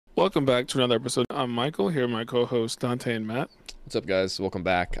Welcome back to another episode. I'm Michael, here with my co-host Dante and Matt. What's up, guys? Welcome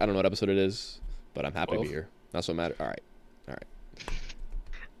back. I don't know what episode it is, but I'm happy to be 12. here. That's what matters. All right.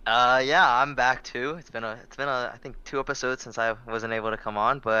 Yeah, I'm back too. It's been I think 2 episodes since I wasn't able to come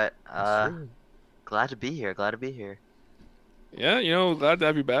on, but glad to be here. Glad to be here. Yeah, glad to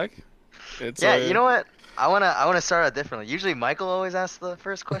have you back. It's Yeah, you know what? I wanna start out differently. Usually Michael always asks the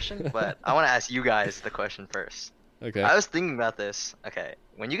first question, but I wanna ask you guys the question first. Okay. I was thinking about this. Okay,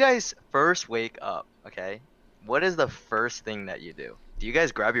 when you guys first wake up, okay, what is the first thing that you do? Do you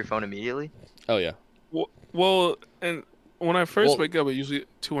guys grab your phone immediately? Oh, yeah. well, and when I first Well- wake up, I usually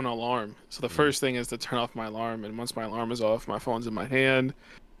to an alarm. So the first thing is to turn off my alarm, and once my alarm is off, my phone's in my hand.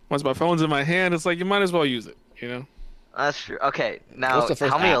 Once my phone's in my hand, it's like you might as well use it. That's true. Okay, now What's the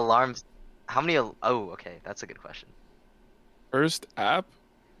first how many app? alarms? Okay, that's a good question. First app,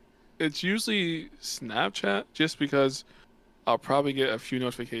 it's usually Snapchat, just because I'll probably get a few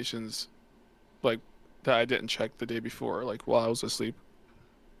notifications, like that I didn't check the day before, like while I was asleep.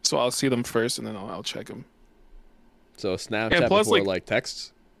 So I'll see them first, and then I'll check them. So Snapchat plus, before, like- like,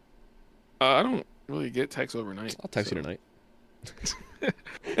 texts? I don't really get texts overnight. I'll text so- you tonight.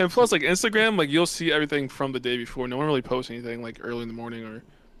 And plus, like Instagram, like you'll see everything from the day before. No one really posts anything like early in the morning or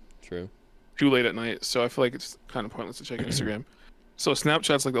True. too late at night. So I feel like it's kind of pointless to check Instagram. So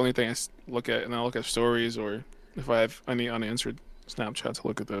Snapchat's like the only thing look at, and I'll look at stories or if I have any unanswered Snapchats, to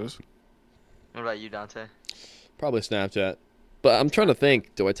look at those. What about you, Dante? Probably Snapchat. But I'm trying to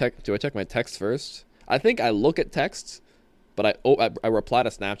think, do I check my text first? I think I look at texts, but I reply to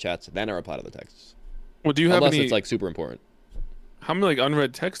Snapchats, then I reply to the texts. Well, do you have Unless any? it's, like, super important. How many like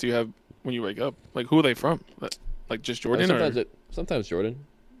unread texts do you have when you wake up? Like who are they from? Like just Jordan Sometimes Jordan.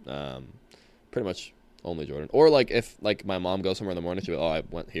 Pretty much only Jordan. Or, like, if, like, my mom goes somewhere in the morning, she'll be, oh, I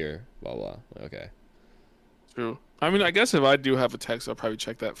went here, blah, blah. Okay. True. I mean, I guess if I do have a text, I'll probably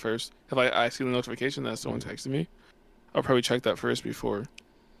check that first. If I see the notification that someone texted me, I'll probably check that first before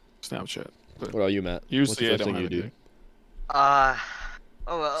Snapchat. What about you, Matt? What's Usually the I first don't thing have you do? anything.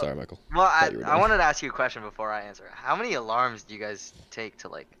 Sorry, Michael. Well, Thought you were I done. wanted to ask you a question before I answer. How many alarms do you guys take to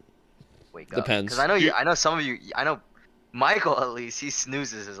like wake up? Depends. Because I know some of you. I know Michael at least. He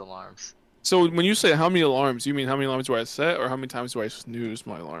snoozes his alarms. So when you say how many alarms, you mean how many alarms do I set, or how many times do I snooze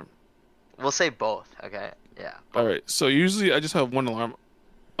my alarm? We'll say both. Okay. Yeah. All right. So usually I just have one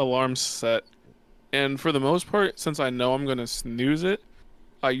alarm set, and for the most part, since I know I'm gonna snooze it,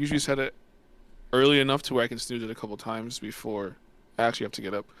 I usually set it early enough to where I can snooze it a couple times before I actually have to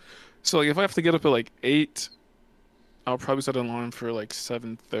get up. So like if I have to get up at like 8, I'll probably set an alarm for like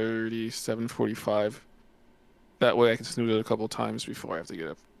 7:30, 7:45. That way I can snooze it a couple times before I have to get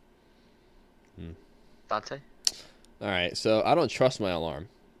up. Dante. All right, so I don't trust my alarm.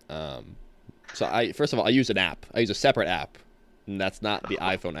 So first of all, I use an app. I use a separate app, and that's not the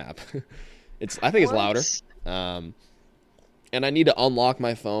iPhone app. I think it's louder. And I need to unlock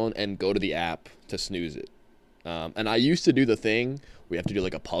my phone and go to the app to snooze it. And I used to do the thing we have to do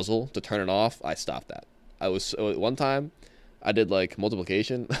like a puzzle to turn it off. I stopped that. One time I did like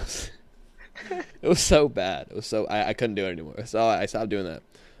multiplication. It was so bad. I couldn't do it anymore. So I stopped doing that.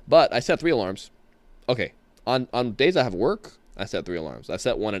 But I set 3 alarms. Okay. On days I have work, I set 3 alarms. I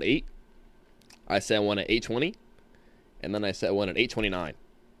set one at 8. I set one at 8:20, and then I set one at 8:29.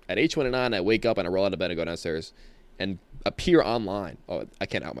 At 8:29, I wake up and I roll out of bed and go downstairs and appear online. Oh, I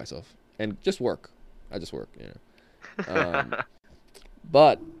can't out myself. And just work. I just work,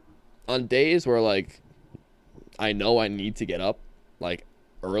 But on days where, like, I know I need to get up, like,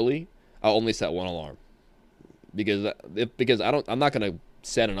 early, I'll only set one alarm. Because I'm not going to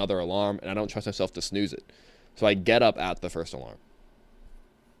set another alarm, and I don't trust myself to snooze it. So I get up at the first alarm.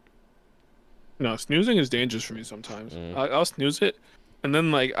 No, snoozing is dangerous for me sometimes. I'll snooze it, and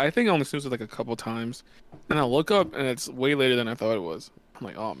then like I think I only snooze it like a couple times, and I'll look up and it's way later than I thought it was. I'm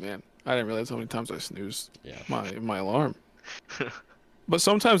like, oh man, I didn't realize how many times I snoozed my alarm. But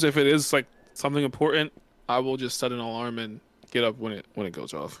sometimes if it is like something important, I will just set an alarm and get up when it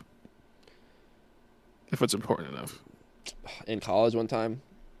goes off. If it's important enough. In college one time,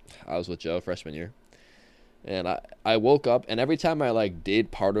 I was with Joe freshman year, and I woke up, and every time I like did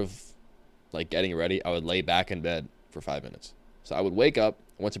part of like getting ready, I would lay back in bed for 5 minutes. So I would wake up,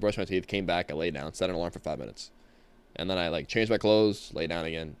 went to brush my teeth, came back, I lay down, set an alarm for 5 minutes, and then I like changed my clothes, lay down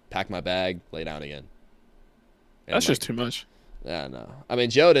again, pack my bag, lay down again. And, That's like, just too much. Yeah, no. I mean,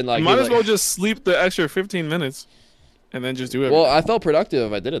 Joe didn't like. You he might was as like- well just sleep the extra 15 minutes, and then just do it. Well, I felt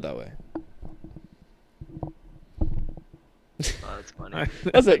productive if I did it that way. Oh, that's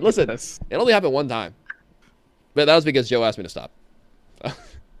funny. Listen. It only happened one time, but that was because Joe asked me to stop.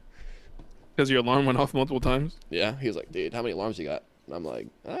 Because your alarm went off multiple times. Yeah, he was like, "Dude, how many alarms you got?" And I'm like,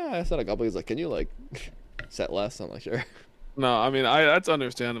 I set a couple. He's like, can you like set less? I'm like, sure. No, I mean, I that's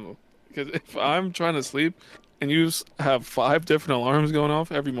understandable because if I'm trying to sleep and you have 5 different alarms going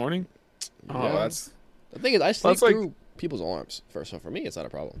off every morning, oh, Yeah. that's The thing is, I sleep That's like- through people's alarms. So for me, it's not a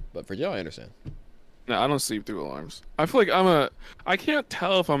problem. But for Joe, I understand. no, I don't sleep through alarms. I feel like I can't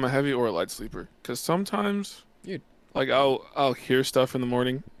tell if I'm a heavy or a light sleeper because sometimes, Dude. like I'll hear stuff in the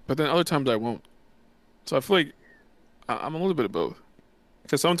morning, but then other times I won't. So I feel like I'm a little bit of both.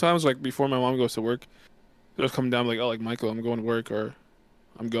 Because sometimes, like before my mom goes to work, they'll come down like, oh, like Michael, I'm going to work, or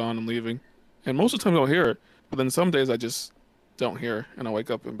I'm gone, I'm leaving, and most of the time I'll hear her. But then some days I just don't hear her, and I wake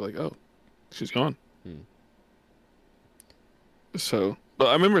up and be like, oh, she's gone. So, but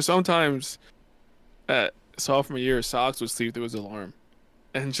I remember sometimes at sophomore year, Socks would sleep through his alarm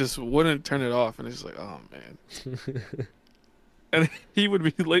and just wouldn't turn it off. And it's just like, oh, man. And he would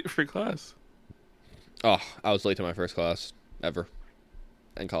be late for class. Oh, I was late to my first class ever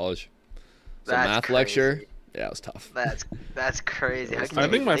in college. So That's math crazy. lecture, yeah, it was tough. That's crazy. How can I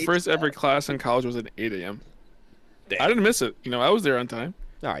you think be my late first to ever that? class in college was at 8 a.m. Damn. I didn't miss it. You know, I was there on time.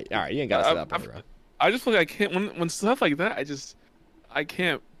 All right, you ain't got to say that, bro. I just feel like I can't, when stuff like that, I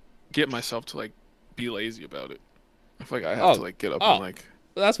can't get myself to, like, be lazy about it. I feel like I have to, like, get up and, like.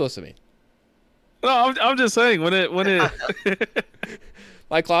 What that's supposed to mean? No, I'm just saying, when it.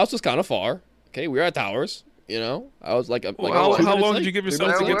 My class was kind of far. Okay, we were at Towers. You know, I was like, Well, how 2 minutes long late, did you give 3 yourself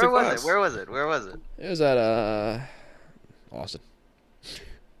minutes to late. get to Where was class? it? Where was it? Where was it? It was at Austin.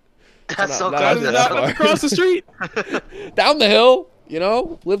 That's so not- That close. is that's not far. across the street. Down the hill. You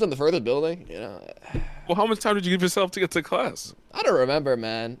know, lived in the furthest building. You know, Well, how much time did you give yourself to get to class? I don't remember,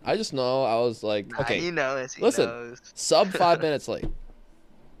 man. I just know I was like, Nah, okay, he knows. He listen. knows. sub 5 minutes late.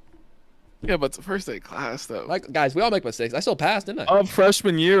 Yeah, but it's the first day of class, though. Like, guys, we all make mistakes. I still passed, didn't I? All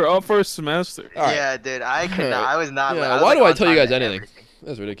freshman year, all first semester. All right. Yeah, dude. I could not. Alright. I was not. Yeah, I was, why like, do I on tell you time guys to anything? everything.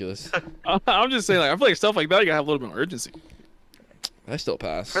 That's ridiculous. I'm just saying, like, I feel like stuff like that, you gotta have a little bit more urgency. I still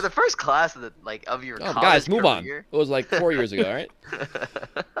passed. For the first class of of your Oh, college guys, move on. career. It was like 4 years ago, all right?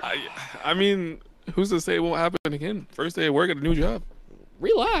 I mean, who's to say it won't happen again? First day of work at a new job.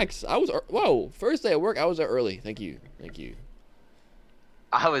 Relax. Whoa, first day at work, I was there early. Thank you.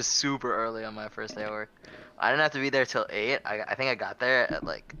 I was super early on my first day of work. I didn't have to be there till 8. I think I got there at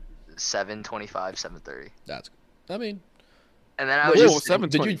like 7:25, 7:30. I mean, And then I wait, was Whoa, just seven-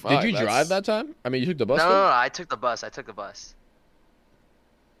 did you 7:25, drive that's- that time? I mean, you took the no, bus. no, there? no, I took the bus.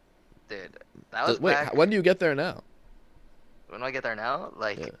 Dude, that was Wait, back. when do you get there now? When do I get there now?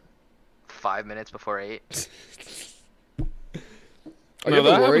 Like Yeah. 5 minutes before 8. Are No, you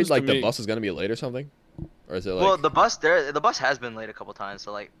that ever worried happens to like the me. bus is gonna be late or something? Or is it like Well, the bus has been late a couple times.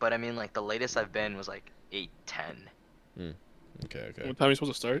 So like, but I mean, like the latest I've been was like 8:10. okay. What time are you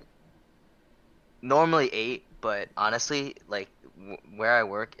supposed to start? Normally 8, but honestly, like where I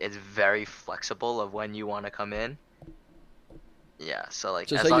work, it's very flexible of when you want to come in. Yeah, so like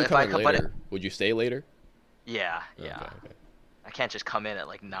So as say long you if I come in come, but later, would you stay later? yeah. Okay. I can't just come in at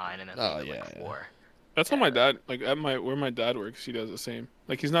like 9 and then Oh, leave at yeah, like yeah. 4. That's how my dad, like, where my dad works, he does the same.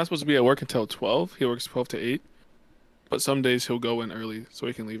 Like, he's not supposed to be at work until 12. He works 12 to 8. But some days he'll go in early so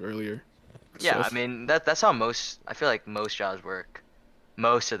he can leave earlier. Yeah, So- I mean that's how I feel like most jobs work.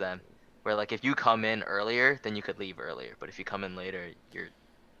 Most of them, where like if you come in earlier, then you could leave earlier. But if you come in later, you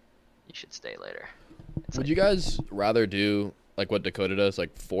should stay later. It's Would like- you guys rather do like what Dakota does,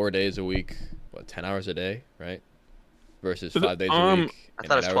 like 4 days a week, 10 hours a day, right? Versus Is it- 5 days a week, I and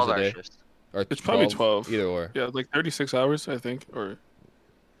thought it 8 was hours 12-hour a day, shifts. or It's probably 12. either or. Yeah, like 36 hours, I think. Or,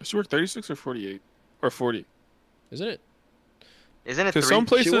 does she work 36 or 48? Or 40? Isn't it? Isn't it Because 3? some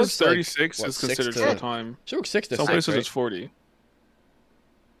places works, like, 36 what, is 6 considered to- full time. She works 6 to Some 6, places right? it's 40.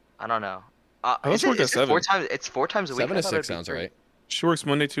 I don't know. I thought Is she it, worked at is it 4 7. times? It's 4 times a week. 7 I to thought 6 it'd be sounds 3. right. She works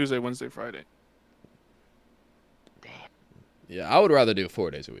Monday, Tuesday, Wednesday, Friday. Damn. Yeah, I would rather do 4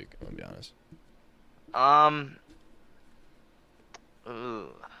 days a week, I'm gonna be honest. Ooh,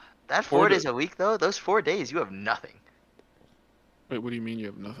 that 4 4 days days. a week though. Those 4 days, you have nothing. Wait, what do you mean you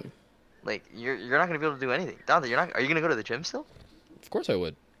have nothing? Like you're not gonna be able to do anything. Dante, you're not. Are you gonna go to the gym still? Of course I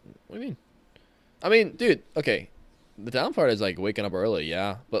would. What do you mean? I mean, dude, okay. The down part is like waking up early,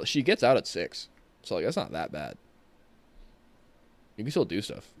 yeah, but she gets out at 6. So like that's not that bad. You can still do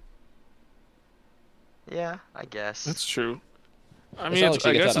stuff. Yeah, I guess. That's true. I It's mean, not it's,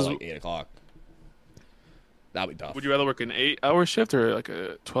 like she I gets guess, out at it's, like 8 o'clock. That'd be tough. would you rather work an 8-hour shift or like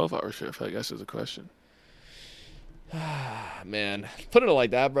a 12-hour shift, I guess is the question. Man, put it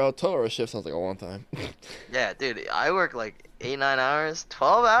like that, bro. 12-hour shift sounds like a long time. Yeah, dude, I work like 8-9 hours,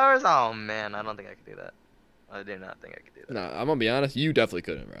 12 hours. Oh man, I don't think I could do that. I do not think I could do that. Nah, I'm gonna be honest. You definitely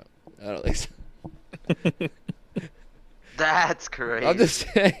couldn't, bro. I don't think so. That's crazy. I'm just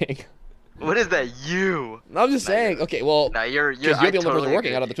saying. What is that? You? I'm just No, saying. you're- Okay, well, No, you're. because I you're the only totally person working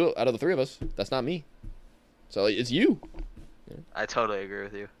agree. out of the three of us. That's not me. So it's you. I totally agree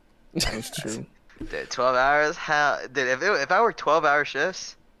with you. That's true. Dude, 12 hours? How? Dude, if I work 12-hour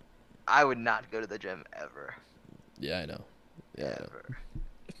shifts, I would not go to the gym ever. Yeah, I know. Yeah. I know.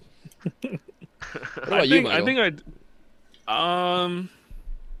 Ever. What about you, Michael?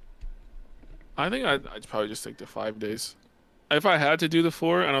 I think I'd probably just stick to 5 days. If I had to do the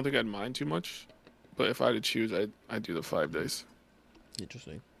 4, I don't think I'd mind too much. But if I had to choose, I'd do the 5 days.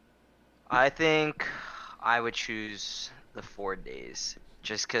 Interesting. I think I would choose the 4 days,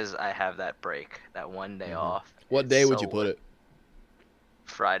 just because I have that break, that one day off. What It's day would so you put it?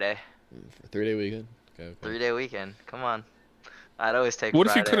 Friday. For 3-day weekend? Okay. 3-day weekend. Come on. I'd always take What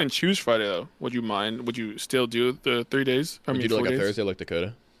if Friday. you couldn't choose Friday though? Would you mind? Would you still do the 3 days? Would you do 4 like a days? Thursday like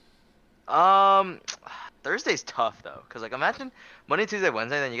Dakota? Thursday's tough though, because like imagine Monday, Tuesday,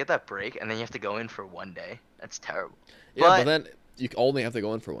 Wednesday, then you get that break, and then you have to go in for one day. That's terrible. Yeah, but But- then you only have to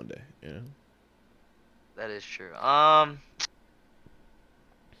go in for one day, you know? That is true.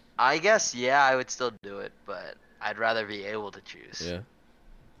 I guess yeah, I would still do it, but I'd rather be able to choose. Yeah.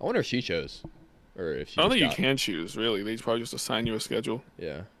 I wonder if she chose. Or if she I don't just think you got- can choose really. They probably just assign you a schedule.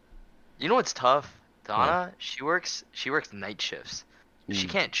 Yeah. You know what's tough? Donna, she works night shifts. She Ooh.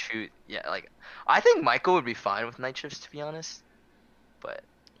 can't choose. Yeah, like I think Michael would be fine with night shifts to be honest. But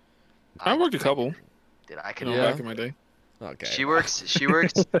I worked a couple, Dude, I you can. know, Yeah. back in my day. Okay. She works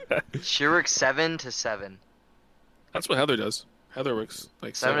 7 to 7. That's what Heather does. Heather works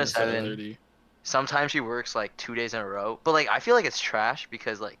like 7 to 7. 7:30. Sometimes she works like 2 days in a row. But like I feel like it's trash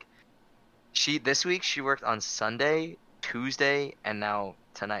because like this week she worked on Sunday, Tuesday, and now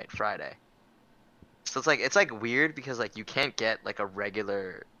tonight, Friday. So it's like weird because like you can't get like a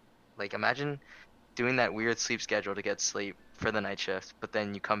regular, like imagine doing that weird sleep schedule to get sleep for the night shift, but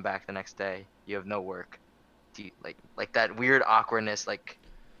then you come back the next day, you have no work. Do you, like that weird awkwardness like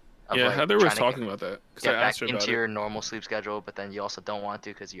of, Yeah, like, Heather was trying to talking about that. 'Cause get I asked back her about into it. your normal sleep schedule, but then you also don't want to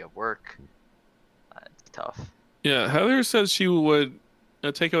because you have work. It's tough. Yeah, Heather says she would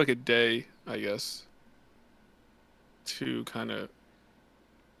take like a day, I guess, to kind of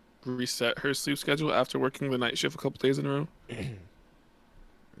reset her sleep schedule after working the night shift a couple days in a row.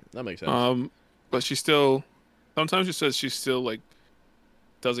 That makes sense. But she still, sometimes she says she still like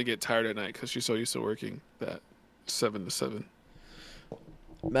doesn't get tired at night because she's so used to working that 7 to 7.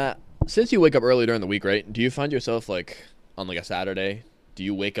 Matt, since you wake up early during the week, right? Do you find yourself like on like a Saturday? Do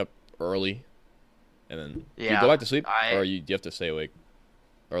you wake up early, and then do you Yeah, go back to sleep, I- or do you have to stay awake,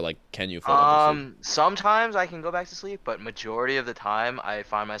 or like can you fall back to sleep? Sometimes I can go back to sleep, but majority of the time I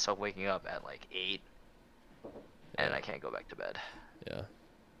find myself waking up at like 8, and I can't go back to bed. Yeah.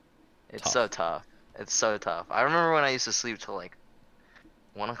 It's Tough. so tough. It's so tough. I remember when I used to sleep till like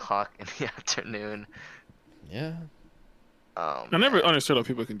 1 o'clock in the afternoon. Yeah. I I never understood how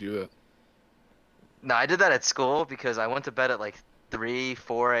people can do that. No, I did that at school because I went to bed at like 3,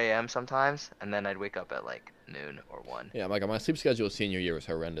 4 a.m. sometimes, and then I'd wake up at like noon or 1. Yeah, my sleep schedule senior year was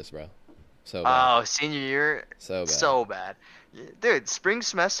horrendous, bro. So bad. Oh, senior year, So bad. so bad. Dude, spring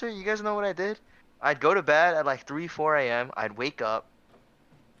semester, you guys know what I did? I'd go to bed at like 3, 4 a.m. I'd wake up.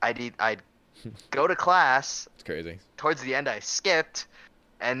 I'd go to class. It's crazy. Towards the end, I skipped,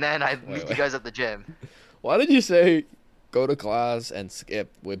 and then I'd meet you wait. guys at the gym. Why did you say go to class and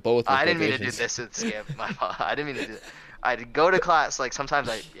skip with both? I didn't mean to do quotations? this and skip. My fault. I didn't mean to do that. I'd go to class, like sometimes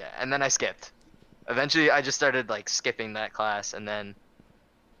and then I skipped. Eventually, I just started like skipping that class, and then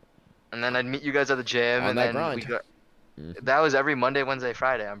I'd meet you guys at the gym, On and that then grind. we go. Mhm. That was every Monday, Wednesday,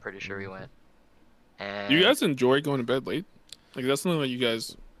 Friday. I'm pretty sure we went. And Do you guys enjoy going to bed late? Like that's something that you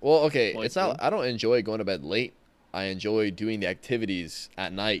guys. Well, okay, Like it's not. what? I don't enjoy going to bed late. I enjoy doing the activities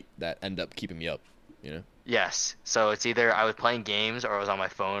at night that end up keeping me up. You know. Yes. So it's either I was playing games or I was on my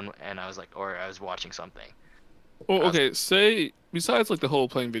phone and I was like, or I was watching something. Well, okay. Say besides like the whole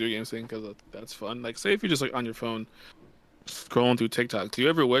playing video games thing, because that's fun. Like, say if you're just like on your phone, scrolling through TikTok. Do you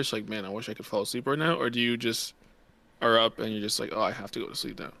ever wish like, man, I wish I could fall asleep right now, or do you just are up and you're just like, oh, I have to go to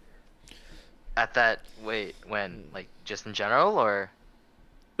sleep now? When? Like just in general or?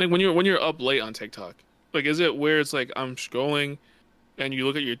 Like when you're up late on TikTok, like is it where it's like I'm scrolling, and you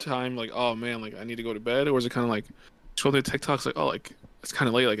look at your time like, oh man, like I need to go to bed, or is it kind of like scrolling through TikTok's like, oh, like it's kind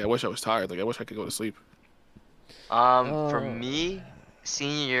of late, like I wish I was tired, like I wish I could go to sleep. For Oh. me,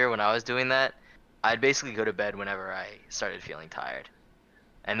 senior year when I was doing that, I'd basically go to bed whenever I started feeling tired.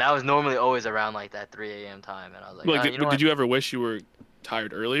 And that was normally always around like that 3 a.m. time, and I was like, Like, you know what? did you ever wish you were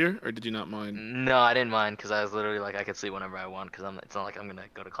tired earlier, or did you not mind? No, I didn't mind because I was literally like I could sleep whenever I want because it's not like I'm gonna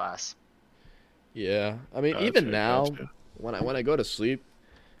go to class. Yeah. I mean, Gotcha, even now, gotcha. when I go to sleep,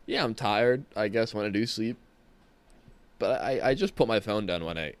 yeah, I'm tired, I guess, when I do sleep. But I just put my phone down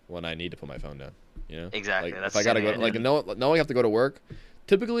when I need to put my phone down. You know? Exactly. Like That's if I gotta the go, same like idea. knowing I have to go to work.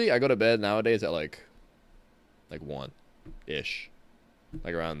 Typically, I go to bed nowadays at like 1 ish,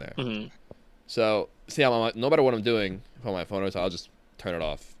 like around there. Hmm. So see, no matter what I'm doing, if on my phone is, I'll just turn it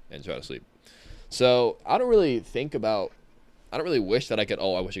off and try to sleep. So I don't really wish that I could.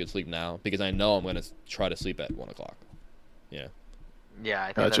 Oh, I wish I could sleep now because I know I'm gonna try to sleep at 1 o'clock. Yeah. Yeah, I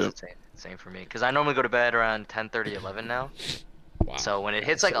think Gotcha. that's the same for me. Because I normally go to bed around 10:30, 11 now. Wow. So when it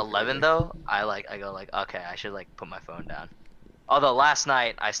hits That's like so 11 crazy. though, I go like, okay, I should like put my phone down. Although last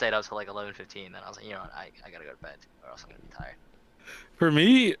night I stayed up till like 11:15, then I was like, you know what, I gotta go to bed or else I'm gonna be tired. For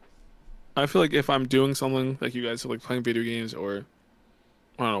me, I feel like if I'm doing something like you guys are like playing video games or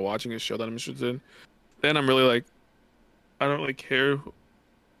I don't know, watching a show that I'm interested in, then I'm really like I don't really care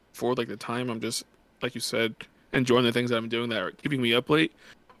for like the time. I'm just like you said, enjoying the things that I'm doing that are keeping me up late.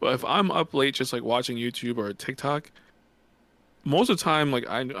 But if I'm up late just like watching YouTube or TikTok, most of the time like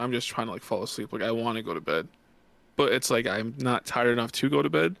I'm just trying to like fall asleep. Like I want to go to bed, but it's like I'm not tired enough to go to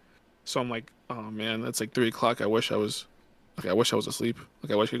bed. So I'm like, oh man, it's like 3 o'clock. I wish I was asleep.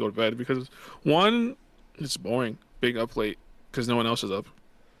 Like I wish I could go to bed because one, it's boring being up late because no one else is up.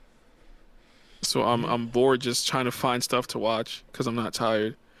 So Mhm. I'm bored just trying to find stuff to watch because I'm not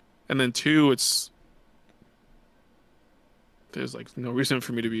tired. And then two, it's there's like no reason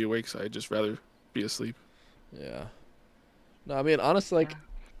for me to be awake, so I'd just rather be asleep. Yeah. No, I mean honestly,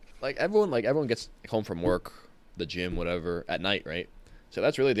 like everyone gets home from work, the gym, whatever, at night, right? So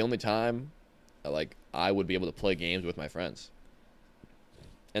that's really the only time, like I would be able to play games with my friends.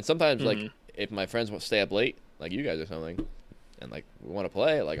 And sometimes, like Hmm. if my friends want to stay up late, like you guys or something, and like we want to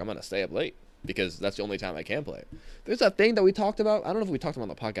play, like I'm gonna stay up late because that's the only time I can play. There's that thing that we talked about. I don't know if we talked about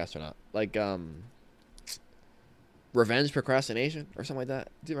it on the podcast or not. Like revenge procrastination or something like that.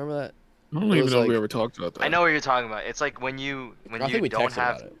 Do you remember that? I don't It even was know if we like ever talked about I that. know what you're talking about. It's like when I you think we don't texted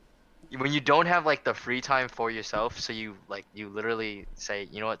about have it. when you don't have like the free time for yourself, so you literally say,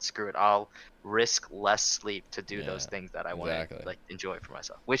 you know what, screw it, I'll risk less sleep to do Yeah, those things that I want to exactly, like enjoy for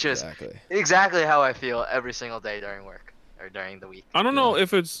myself, which is exactly. exactly how I feel every single day during work or during the week. I don't Yeah, know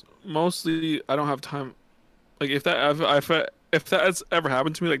if it's mostly I don't have time. Like if that has ever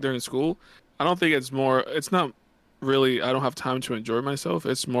happened to me like during school, I don't think it's more. It's not really I don't have time to enjoy myself.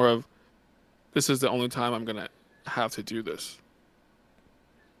 It's more of this is the only time I'm gonna have to do this.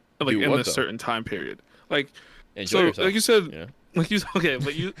 Like do in what this though? certain time period. Like Enjoy so, like yourself. you said, Yeah. like you okay,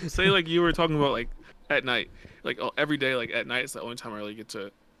 but you say like you were talking about like at night, like every day, like at night is the only time I really get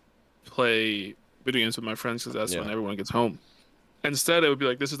to play video games with my friends because that's Yeah. when everyone gets home. Instead, it would be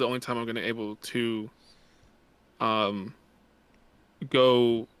like this is the only time I'm gonna able to um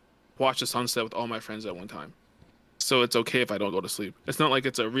go watch the sunset with all my friends at one time. So it's okay if I don't go to sleep. It's not like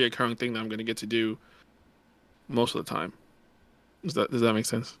it's a reoccurring thing that I'm gonna get to do most of the time. Does that make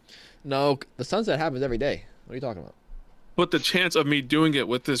sense? No, the sunset happens every day. What are you talking about? But the chance of me doing it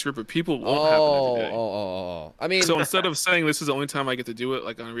with this group of people won't happen every Oh, oh, day. oh, oh. I mean, So instead of saying this is the only time I get to do it,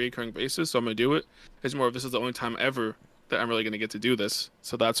 like on a recurring basis, so I'm gonna do it, it's more of this is the only time ever that I'm really gonna get to do this.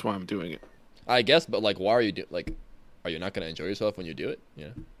 So that's why I'm doing it. I guess, but like, why are you like? Are you not gonna enjoy yourself when you do it? Yeah.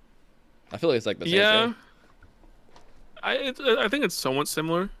 I feel like it's like the same Yeah, thing. I think it's somewhat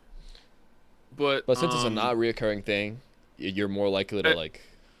similar, but But since it's a not reoccurring thing, you're more likely to it, like.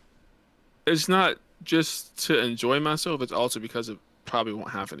 it's not just to enjoy myself. It's also because it probably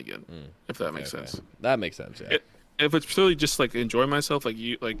won't happen again, Mm, if that okay, makes okay, sense. that makes sense. Yeah. If it's purely just like enjoy myself, like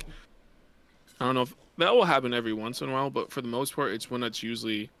you like I don't know if that will happen every once in a while, but for the most part, it's when it's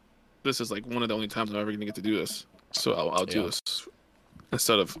usually this is like one of the only times I'm ever gonna get to do this. So I'll do Yeah. this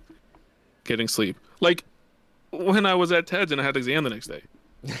instead of getting sleep. Like when I was at Ted's and I had the exam the next day.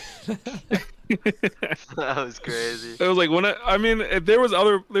 That was crazy. It was like I mean, if there was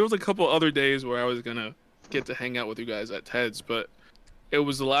a couple other days where I was gonna get to hang out with you guys at Ted's, but it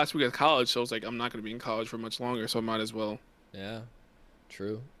was the last week of college, so I was like, I'm not gonna be in college for much longer, so I might as well. Yeah.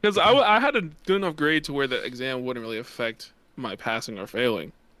 True. Because I had a good enough grade to where the exam wouldn't really affect my passing or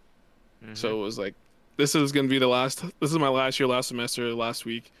failing. Mhm. So it was like, this is gonna be the last. This is my last year, last semester, last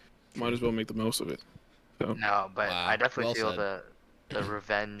week. Might as well make the most of it. So No, but Wow, I definitely well feel said. the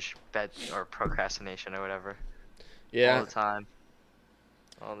revenge bet or procrastination or whatever all Yeah. the time.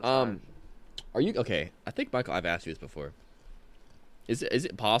 All the time. Are you okay? I think Michael, I've asked you this before. Is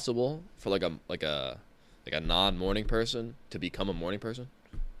it possible for like a non-morning person to become a morning person?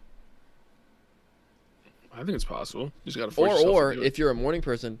 I think it's possible. You just gotta Or force yourself or to do it. if you're a morning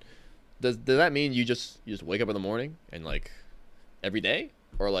person, does that mean you just wake up in the morning and like every day,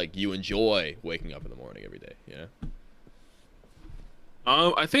 or like you enjoy waking up in the morning every day? You know?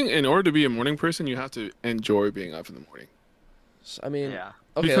 I think in order to be a morning person, you have to enjoy being up in the morning. I mean, Yeah.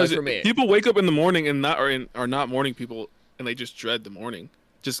 okay, like Because for me, people wake up in the morning and are not morning people, and they just dread the morning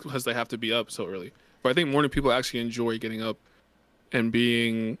just because they have to be up so early. But I think morning people actually enjoy getting up and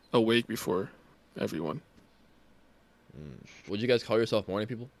being awake before everyone. would you guys call yourself morning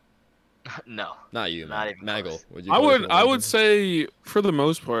people? No, Not you, not man. even Maggle, close. would you I call would yourself a I morning would person? say for the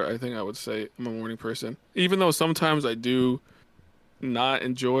most part, I think I would say I'm a morning person. Even though sometimes I do not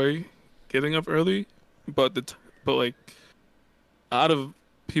enjoy getting up early, but but like out of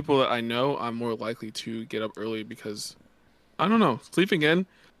people that I know, I'm more likely to get up early because I don't know, sleeping in,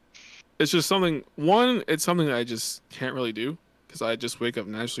 it's just something. One, it's something that I just can't really do because I just wake up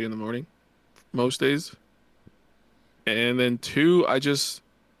naturally in the morning most days. And then two, I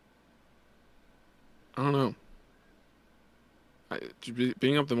don't know.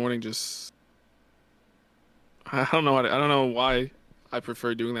 Being up in the morning just I don't know. I don't know why I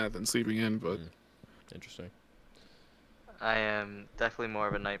prefer doing that than sleeping in, but Mm, interesting. I am definitely more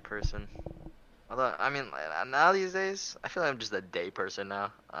of a night person. Although, I mean, now these days, I feel like I'm just a day person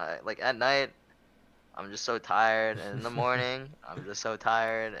now. Like at night, I'm just so tired, and in the morning, I'm just so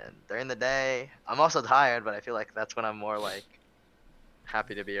tired, and during the day, I'm also tired, but I feel like that's when I'm more like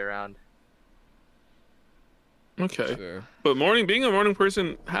happy to be around. okay. Fair. But being a morning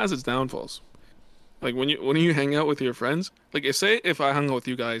person has its downfalls. Like when you hang out with your friends, like if I hung out with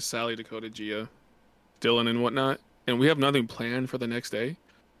you guys, Sally, Dakota, Gia, Dylan, and whatnot, and we have nothing planned for the next day.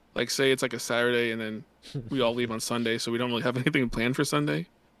 Like say it's like a Saturday and then we all leave on Sunday, so we don't really have anything planned for Sunday.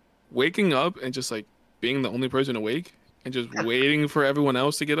 Waking up and just like being the only person awake and just waiting for everyone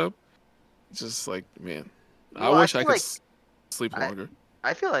else to get up, it's just like man, I Well, I wish I feel could like sleep I longer.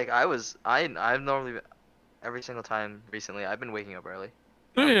 I feel like I've normally every single time recently I've been waking up early.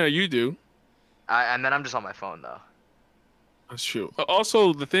 No, Um, yeah, you do. and then I'm just on my phone though. That's true.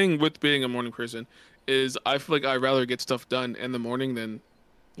 Also, the thing with being a morning person is I feel like I'd rather get stuff done in the morning than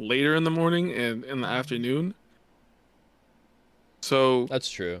later in the morning and in the afternoon. So That's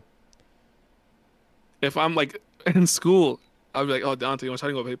true. if I'm like in school, I'll be like, "Oh, Dante, I'm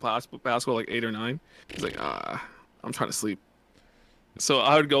trying to go play basketball like 8 or 9." He's like, I'm trying to sleep." So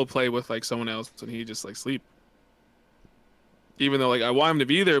I would go play with like someone else, and he just like sleep. Even though like I want him to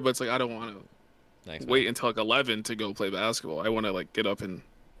be there, but it's like I don't want Thanks, to man. wait until like 11 to go play basketball. I want to like get up and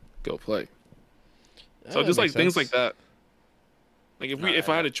go play. So That just like makes things like sense. that. Like No, if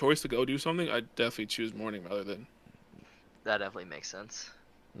I had a choice to go do something, I'd definitely choose morning rather than that definitely makes sense.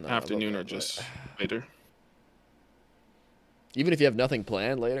 No, afternoon or just later. even if you have nothing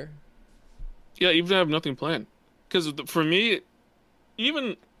planned later. Yeah, even if I have nothing planned. Because for me,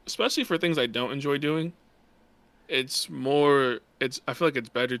 even especially for things I don't enjoy doing, it's I feel like it's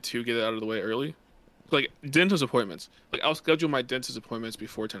better to get it out of the way early. Like dentist appointments. Like I'll schedule my dentist appointments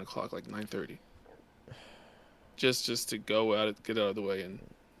before 10 o'clock, like 9:30. Just to go out it, get it out of the way and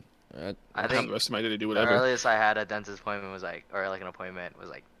Uh, I have think the rest of my day to do the whatever. earliest I had a dentist appointment was like, or like an appointment was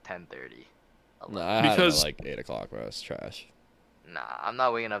like 10:30, no, 11. I had it at Because like 8 o'clock, bro. It's trash. Nah, I'm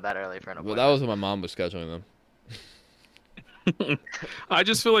not waking up that early for an But that appointment. was when my mom was scheduling them. I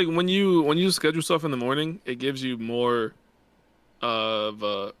just feel like when you schedule stuff in the morning, it gives you more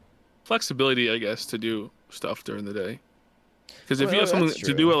of flexibility, I guess, to do stuff during the day. Because if you have something That's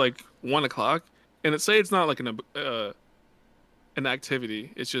to do true. at like 1 o'clock, and say it's not like an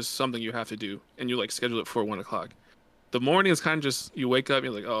activity, it's just something you have to do, and you like schedule it for 1 o'clock. The morning is kind of just you wake up,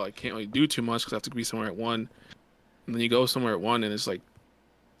 you're like, oh, I can't really do too much because I have to be somewhere at 1, and then you go somewhere at 1, and it's like,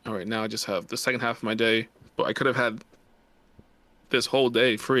 all right, now I just have the second half of my day, but I could have had this whole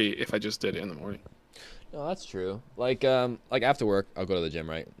day free if I just did it in the morning. No, that's true. Like after work, I'll go to the gym,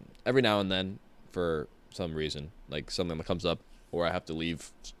 right? Every now and then, for some reason, like something that comes up, or I have to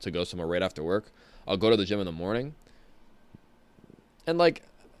leave to go somewhere right after work, I'll go to the gym in the morning. And like,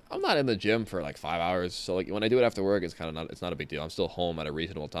 I'm not in the gym for like 5 hours, so like when I do it after work, it's not a big deal. I'm still home at a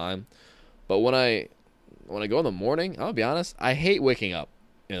reasonable time. But when I go in the morning, I'll be honest, I hate waking up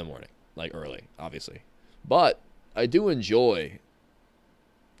in the morning, like early, obviously. But I do enjoy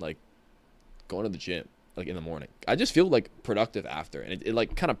like going to the gym like in the morning. I just feel like productive after, and it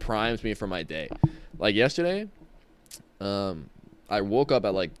like kind of primes me for my day. Like yesterday, I woke up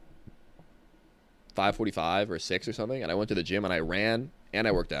at like 5:45 or 6 or something, and I went to the gym and I ran and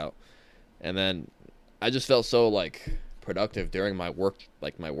I worked out, and then I just felt so like productive during my work.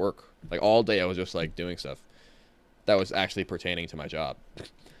 Like all day I was just like doing stuff that was actually pertaining to my job.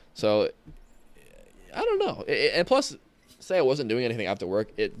 So I don't know. And plus, say I wasn't doing anything after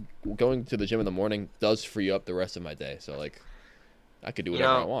work, going to the gym in the morning does free up the rest of my day. So like, I could do You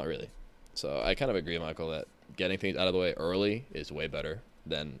whatever I know, want really. So I kind of agree, Michael, that getting things out of the way early is way better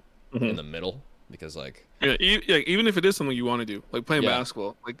than in the middle because like Yeah, even if it is something you want to do, like playing Yeah.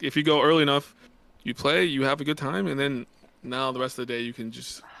 basketball, like if you go early enough, you play, you have a good time, and then now the rest of the day you can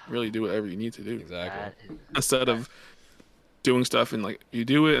just really do whatever you need to do exactly. That is- instead of doing stuff and like you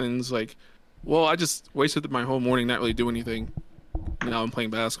do it and it's like, well, I just wasted my whole morning not really doing anything. Now I'm playing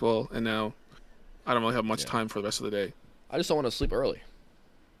basketball, and now I don't really have much Yeah. time for the rest of the day. I just don't want to sleep early.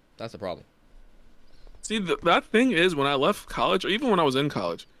 That's the problem. See, that thing is when I left college, or even when I was in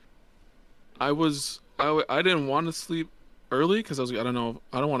college, I didn't want to sleep early because I was like, I don't know,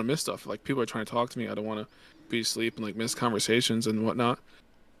 I don't want to miss stuff. Like people are trying to talk to me, I don't want to be asleep and like miss conversations and whatnot.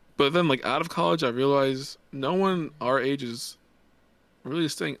 But then like out of college, I realized no one our age is really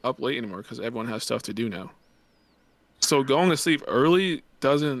staying up late anymore because everyone has stuff to do now. So going to sleep early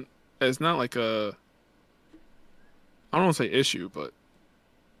doesn't. It's not like a. I don't want to say issue, but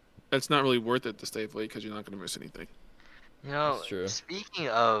it's not really worth it to stay up late because you're not going to miss anything. You know, That's true. speaking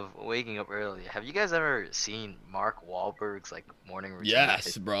of waking up early, have you guys ever seen Mark Wahlberg's like morning routine?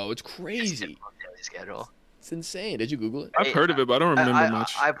 Yes, bro. It's His crazy. typical daily schedule. It's insane. Did you Google it? I've Hey, heard of it, but I don't remember I,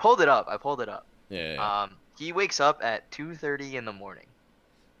 much. I pulled it up. I pulled it up. Yeah. He wakes up at 2:30 in the morning.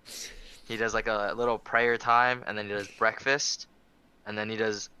 He does like a little prayer time, and then he does breakfast, and then he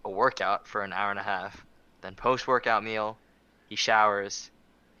does a workout for an hour and a half. Then post-workout meal, he showers,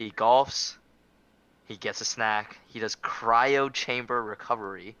 he golfs, he gets a snack, he does cryo chamber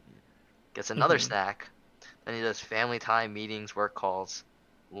recovery, gets another Mhm. snack, then he does family time, meetings, work calls,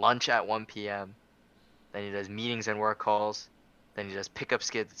 lunch at 1 p.m. Then he does meetings and work calls. Then he does pick up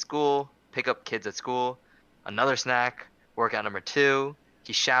kids at school, another snack, workout number 2.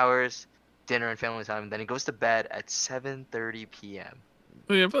 He showers, dinner and family time. Then he goes to bed at 7:30 p.m.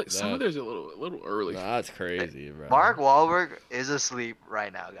 I mean, I feel like some That- of those are a little early. Nah, that's crazy, bro. Mark Wahlberg is asleep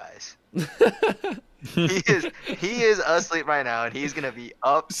right now, guys. He is asleep right now, and he's gonna be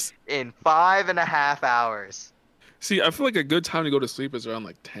up in 5.5 hours. See, I feel like a good time to go to sleep is around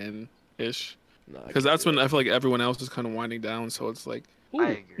like 10-ish, Nah, I because can't that's do when that. I feel like everyone else is kind of winding down. So it's like I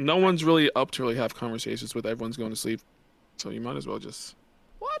agree. no one's really up to really have conversations with. Everyone's going to sleep, so you might as well just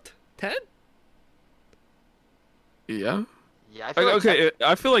What? 10? yeah. Yeah, I feel like Okay,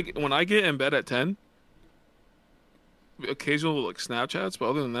 I feel like when I get in bed at 10, occasional like Snapchats, but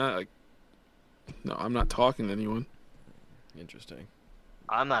other than that, like, no, I'm not talking to anyone. Interesting.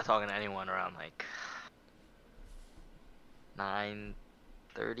 I'm not talking to anyone around like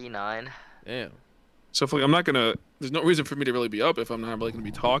 9:39. Damn. So if like I'm not gonna, there's no reason for me to really be up if I'm not really gonna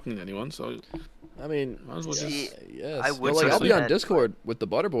be talking to anyone. So I mean, might as well See, just yes. I But, would like, I'll be on recommend- Discord with the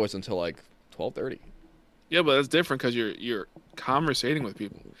Butter Boys until like 12:30. yeah, but that's different because you're conversating with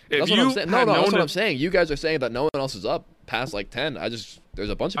people. If That's you what I'm saying. No, had no, that's known what it- I'm saying. You guys are saying that no one else is up past like 10. There's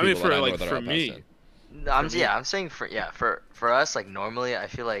a bunch of I mean, people that for, I know like, that for are up me, past 10. No, I'm For me. yeah, I'm saying for us like normally I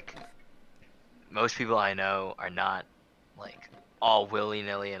feel like most people I know are not like all willy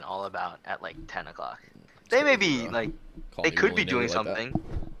nilly and all about at like 10 o'clock. They may be bro. like Call they me could be willy-nilly doing like that.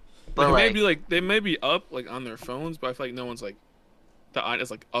 something, but they like may be like they may be up like on their phones, but I feel like no one's like the eye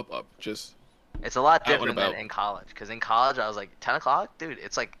is like up just it's a lot out and different than about. in college. Because in college I was like 10 o'clock, dude.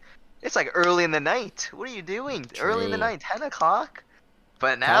 It's like early in the night. What are you doing? Early in the True. night, 10 o'clock.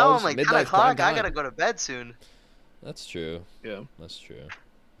 But now College, I'm like 10 midnight's prime o'clock. I time. gotta go to bed soon. That's true. yeah. That's true.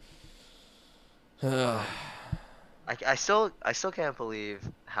 I still can't believe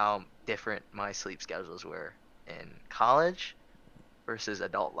how different my sleep schedules were in college versus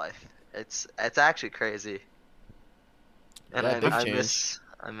adult life. It's actually crazy. And Yeah, big I change.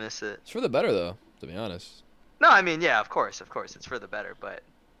 miss it. It's for the better though, to be honest. No, I mean yeah, of course, it's for the better, but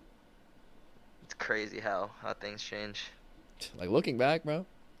it's crazy how things change. Like looking back, bro,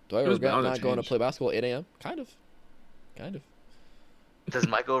 do I It was regret bound to not going to change. play basketball at 8 a.m.? Kind of. Does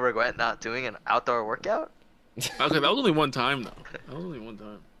Michael regret not doing an outdoor workout? Okay, that was only one time though. That was only one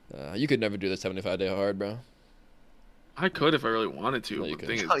time. You could never do the 75-day hard, bro. I could if I really wanted to. No, you but the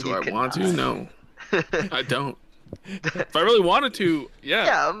thing is, couldn't. do No, I you could want not. to? No, I don't. If I really wanted to, yeah.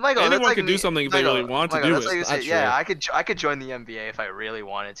 Yeah, Michael. that's Anyone like could do me- something if they Michael, really want to Michael, do that's it. Like you say, That's yeah, true. I could join the NBA if I really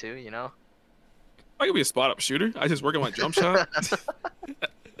wanted to, you know. I could be a spot up shooter. I just work on my jump shot.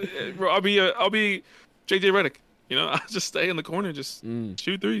 Bro, I'll be JJ Redick. You know, I'll just stay in the corner, just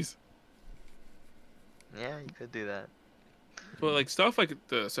shoot threes. Yeah, you could do that. But like stuff like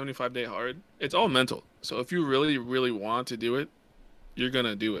the 75-day hard, it's all mental. So if you really, really want to do it, you're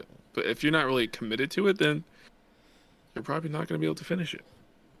gonna do it. But if you're not really committed to it, then you're probably not gonna be able to finish it.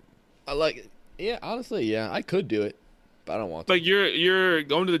 I like it. Yeah, honestly, yeah, I could do it, but I don't want to. Like you're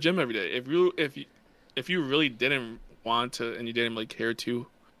going to the gym every day. If you really didn't want to and you didn't really care to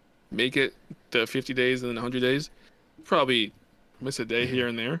make it the 50 days and then 100 days, probably miss a day here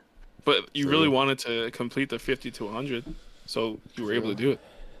and there. But you True. really wanted to complete the 50 to 100, so you were able to do it.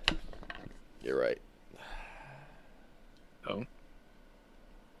 You're right. So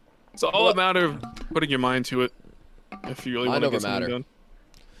it's all a matter of putting your mind to it. If you really want Mind to over get something matter. done.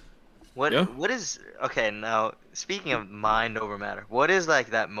 What Yeah. what is okay now? Speaking of mind over matter, what is like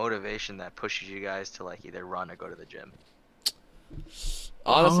that motivation that pushes you guys to like either run or go to the gym?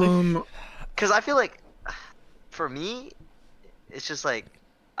 Honestly, Because I feel like, for me, it's just like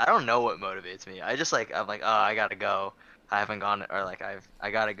I don't know what motivates me. I'm like, oh, I gotta go. I haven't gone, or like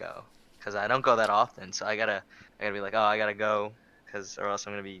I gotta go because I don't go that often. So I gotta be like, oh, I gotta go because or else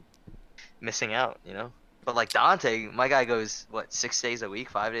I'm gonna be missing out, you know. But like Dante, my guy goes what 6 days a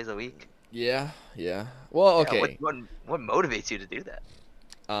week, 5 days a week. yeah. Well, Yeah, okay. what motivates you to do that?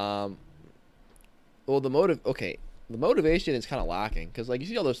 Well, the motivation is kind of lacking because like you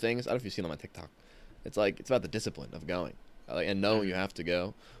see all those things. I don't know if you've seen them on TikTok. It's like it's about the discipline of going, like, and knowing you have to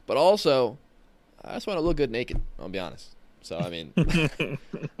go. But also, I just want to look good naked. I'll be honest. So I mean,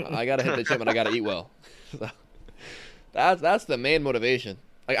 I gotta hit the gym and I gotta eat well. So, that's the main motivation.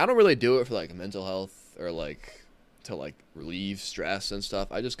 Like I don't really do it for like mental health or like to like relieve stress and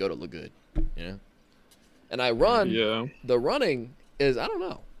stuff. I just go to look good, you know. And I run. Yeah. The running is I don't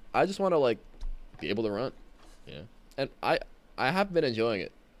know. I just want to like be able to run, you know. And I have been enjoying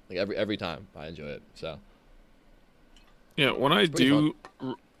it. Like every time I enjoy it. So Yeah, when I pretty do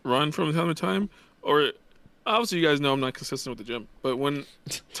run from time to time, or obviously you guys know I'm not consistent with the gym, but when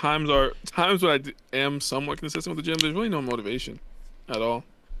times when am somewhat consistent with the gym, there's really no motivation at all.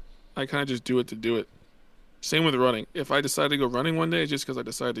 I kind of just do it to do it. Same with running. If I decide to go running one day, it's just because I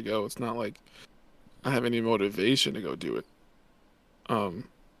decided to go. It's not like I have any motivation to go do it.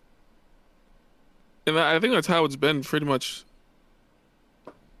 And I think that's how it's been pretty much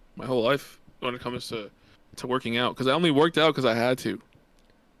my whole life when it comes to working out. Because I only worked out because I had to.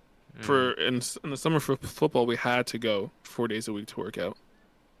 For in the summer for football, we had to go 4 days a week to work out,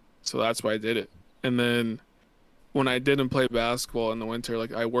 so that's why I did it. And then when I didn't play basketball in the winter,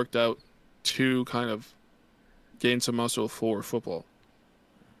 like I worked out to kind of gain some muscle for football.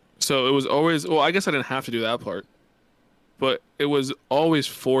 So it was always I guess I didn't have to do that part, but it was always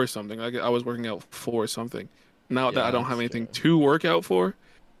for something. Like I was working out for something. Now that I don't have that's anything true. to work out for,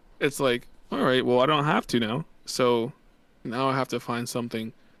 it's like, all right, well I don't have to now. So now I have to find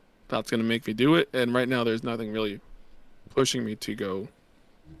something that's going to make me do it. And right now there's nothing really pushing me to go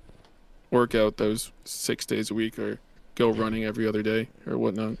work out those 6 days a week or go running every other day or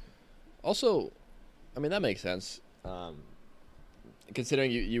whatnot. also, I mean that makes sense.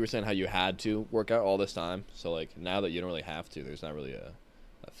 Considering you were saying how you had to work out all this time, so like now that you don't really have to, there's not really a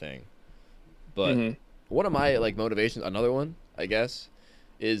thing. But Mhm. one of my like motivations, another one, I guess,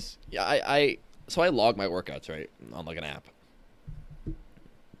 is I log my workouts right on like an app,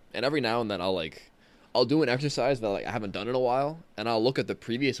 and every now and then I'll do an exercise that like I haven't done in a while, and I'll look at the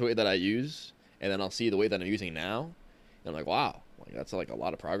previous weight that I use, and then I'll see the weight that I'm using now, and I'm like, wow, like that's like a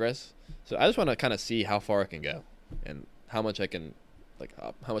lot of progress. So I just want to kind of see how far I can go, and how much I can, like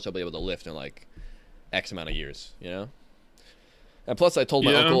how much I'll be able to lift in like X amount of years, you know. And plus, I told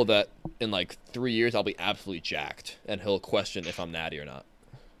my Yeah. uncle that in like 3 years I'll be absolutely jacked, and he'll question if I'm natty or not.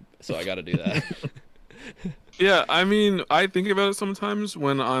 So I got to do that. Yeah, I mean, I think about it sometimes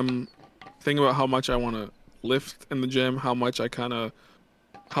when I'm thinking about how much I want to lift in the gym, how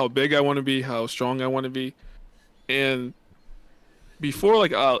big I want to be, how strong I want to be. And before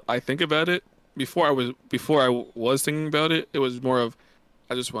like I think about it, before I was thinking about it, it was more of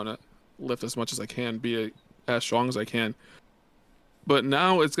I just want to lift as much as I can, be as strong as I can. But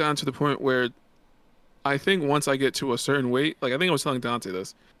now it's gotten to the point where I think once I get to a certain weight, like I think I was telling Dante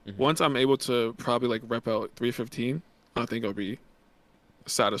this, Mhm. once I'm able to probably like rep out 315, I think I'll be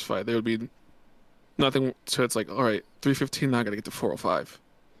satisfied. There would be nothing to it's like, all right, 315, now I gotta get to 405.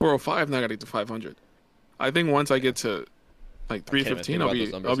 405, now I gotta get to 500. I think once I get to like I can't even 315, think about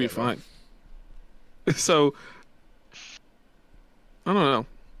those I'll numbers be yet, bro. fine. So I don't know.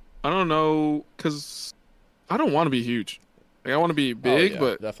 I don't know because I don't want to be huge. Like I want to be big, Oh, yeah,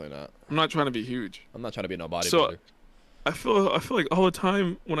 but definitely not. I'm not trying to be huge. I'm not trying to be no bodybuilder. So I feel like all the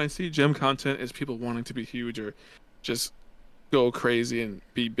time when I see gym content is people wanting to be huge or just go crazy and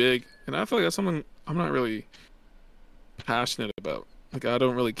be big, and I feel like that's something I'm not really passionate about. Like I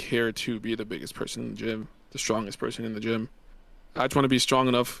don't really care to be the biggest person in the gym, the strongest person in the gym. I just want to be strong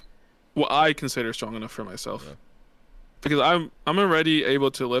enough, what I consider strong enough for myself, Yeah. because I'm already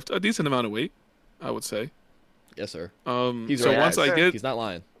able to lift a decent amount of weight, I would say. Yes, sir. So right. once I Sir. get He's not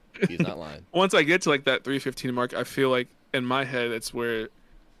lying. He's not lying. once I get to like that 315 mark, I feel like in my head it's where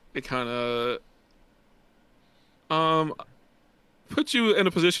it kind of um puts you in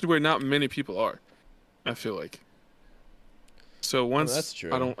a position where not many people are. I feel like. So I mean, that's once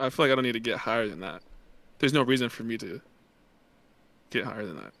true. I feel like I don't need to get higher than that. There's no reason for me to get higher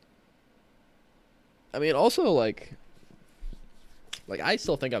than that. I mean, also like I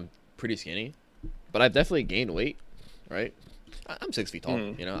still think I'm pretty skinny, but I've definitely gained weight, right? I'm 6 feet tall.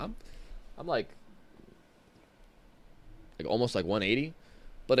 Mm. You know, I'm like almost like 180.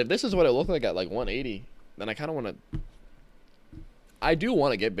 But if this is what it looked like at like 180, then I kind of want to. I do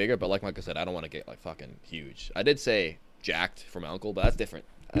want to get bigger, but like I said, I don't want to get like fucking huge. I did say jacked for my uncle, but that's different.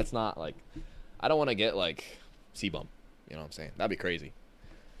 That's not like I don't want to get like C-bump. You know what I'm saying? That'd be crazy.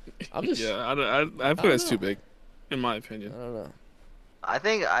 I'm just Yeah, I I feel don't that's too know. big, in my I opinion. don't know. I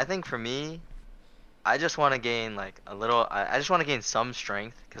think for me, I just want to gain like a little. I just want to gain some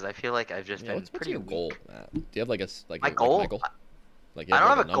strength because I feel like I've just Yeah, been what's pretty your goal, weak. Matt? Do you have like My like goal, Michael? Like you I have don't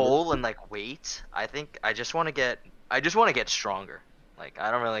like have a a number? goal in like weight. I think I just want to get stronger. Like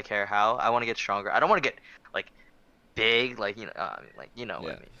I don't really care how. I want to get stronger. I don't want to get like big, like I mean, like you know what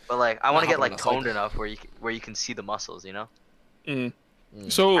Yeah. I mean. But like I want Not to get hopping on like a toned cycle. enough where you can see the muscles. You know. Mm.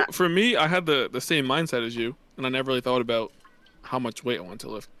 Mm. So I, for me, I had the same mindset as you, and I never really thought about how much weight I want to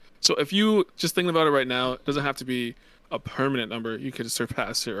lift. So if you just thinking about it right now, it doesn't have to be a permanent number. You could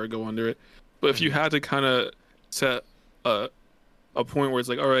surpass it or go under it. But if you mhm. had to kind of set a a point where it's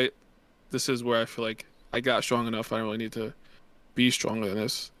like, all right, this is where I feel like I got strong enough. I don't really need to be stronger than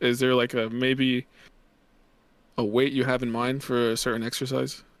this. Is there like a maybe a weight you have in mind for a certain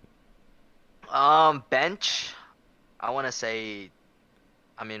exercise? Bench. I want to say.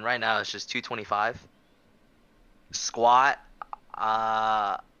 I mean, right now it's just 225. Squat.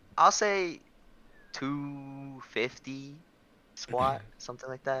 Uh, I'll say 250 squat, something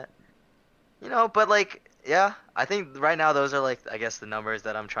like that. But like, yeah, I think right now those are like, I guess the numbers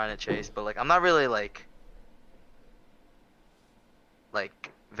that I'm trying to chase. But like, I'm not really like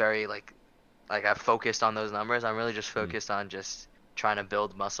very like I've focused on those numbers. I'm really just Mm. focused on just trying to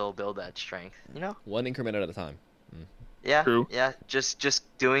build muscle, build that strength. One increment at a time. Mm. Yeah, True. yeah, just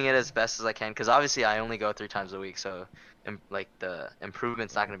doing it as best as I can. Because obviously I only go 3 times a week, so like the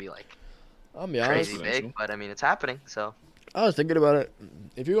improvement's not gonna be like I'll be honest. crazy big. Exponential. But I mean, it's happening. So. I was thinking about it.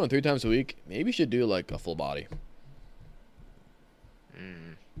 If you're going 3 times a week, maybe you should do like a full body.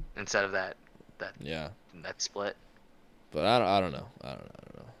 Mm, instead of that Yeah, that split. but I don't know. I don't know.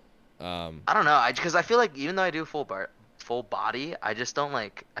 I don't know. I don't know. Because I feel like even though I do full body, I just don't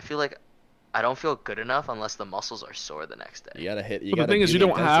like. I feel like I don't feel good enough unless the muscles are sore the next day. You gotta hit. You But the gotta thing is, do you the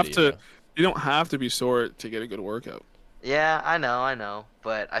don't have intensity. to. You don't have to be sore to get a good workout. Yeah, I know.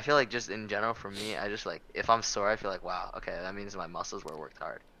 But I feel like just in general for me, I just like if I'm sore, I feel like wow, okay, that means my muscles were worked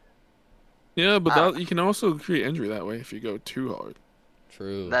hard. Yeah, but I don't that you can also create injury that way if you go too hard. know.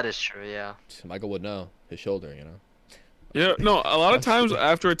 True. That is true. Yeah. Michael would know his shoulder. You know. Yeah, no, a lot of times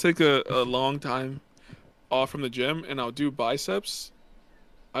after I take a long time off from the gym and I'll do biceps,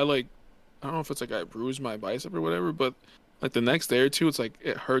 I like I don't know if it's like I bruise my bicep or whatever, but like the next day or two, it's like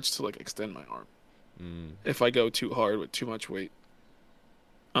it hurts to like extend my arm Mm. if I go too hard with too much weight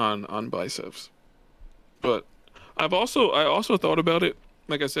on biceps. But I also thought about it.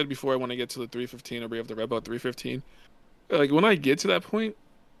 Like I said before, I want to get to the 315 or be able to rep out 315. Like when I get to that point,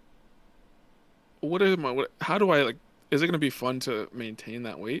 how do I like? Is it gonna be fun to maintain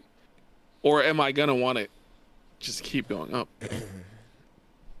that weight, or am I gonna want to just keep going up?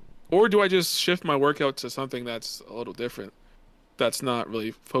 Or do I just shift my workout to something that's a little different, that's not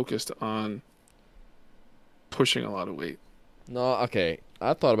really focused on pushing a lot of weight? No, okay.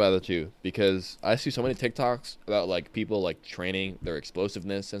 I thought about it too because I see so many TikToks about like people like training their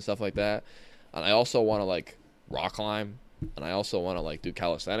explosiveness and stuff like that, and I also want to like rock climb, and I also want to like do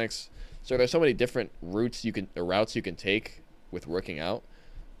calisthenics. So there's so many different routes you can take with working out.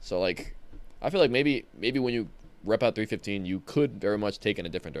 So like, I feel like maybe when you rep out 315, you could very much take in a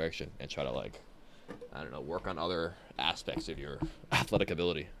different direction and try to like I don't know work on other aspects of your athletic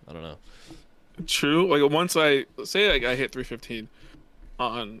ability. I don't know. True. Like once I say like I hit 315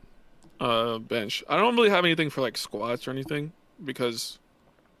 on bench, I don't really have anything for like squats or anything because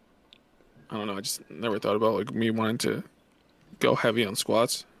I don't know. I just never thought about like me wanting to go heavy on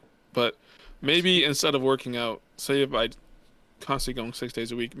squats. But maybe instead of working out, say if I constantly going 6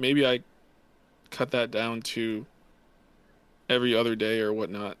 days a week, maybe I cut that down to every other day or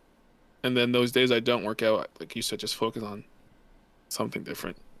whatnot. And then those days I don't work out, like you said, just focus on something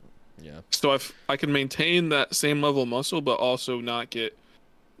different. Yeah. So if I can maintain that same level of muscle, but also not get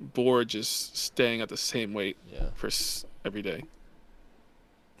bored just staying at the same weight Yeah. for every day.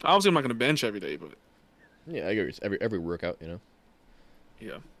 Obviously, I'm not going to bench every day, but Yeah, I agree. It's every workout, you know.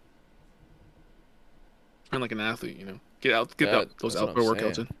 yeah. train like an athlete. Get out, those That's what outdoor I'm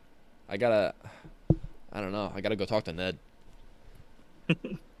workouts saying. I don't know. I gotta go talk to Ned.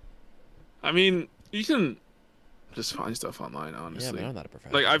 in. I mean, you can just find stuff online, Yeah, honestly. man, I'm not a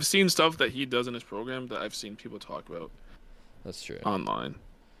professional. Like I've seen stuff that he does in his program that I've seen people talk about That's true. online.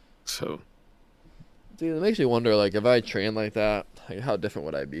 So Dude, it makes me wonder, like, if I train like that, like, how different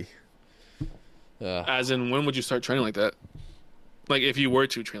would I be? as in, when would you start training like that? Like if you were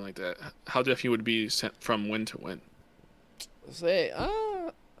to train like that, how different you would be sent from when to when? Say,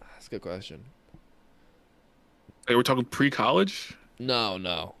 that's a good question. Like we're talking pre-college.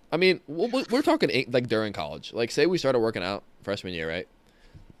 No. I mean, we're talking like during college. Like, say we started working out freshman year, right?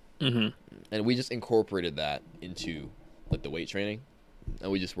 Mm-hmm. And we just incorporated that into like the weight training,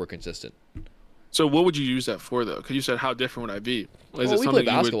 and we just were consistent. So what would you use that for though? Because you said how different would I be? Is Well, it we play something you would?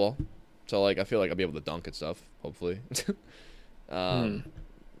 basketball, so like I feel like I'll be able to dunk and stuff. Hopefully, I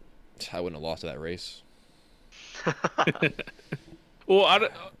wouldn't have lost to that race. Well,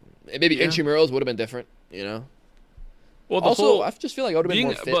 Maybe Yeah. intramurals would have been different, you know. well, the Also, whole I just feel like I would have been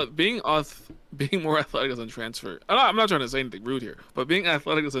more fit. being more athletic doesn't transfer. I'm not trying to say anything rude here, but being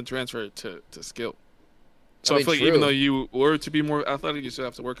athletic doesn't transfer to skill. So I I, mean, feel like true. even though you were to be more athletic, you still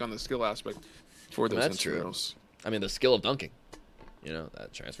have to work on the skill aspect for those That's true. intramurals. I mean, the skill of dunking, you know,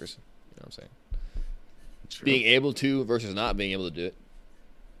 that transfers. You know what I'm saying? True. Being able to versus not being able to do it.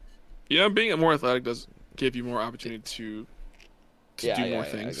 Yeah, being more athletic does give you more opportunity to do more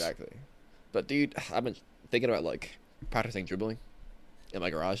things. exactly. But dude, I've been thinking about like practicing dribbling in my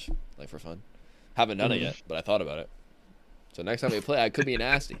garage, like for fun. Haven't done it yet, but I thought about it. So next time we play, I could be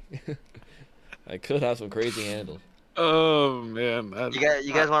nasty. I could have some crazy handles. Oh man, You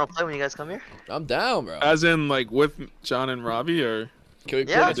guys want to play when you guys come here? I'm down, bro. as in like with John and Robbie, or Can we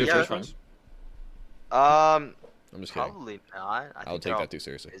play Yeah, that too yeah. serious, friends? I'm just kidding. Probably not. I I'll think take they're all that too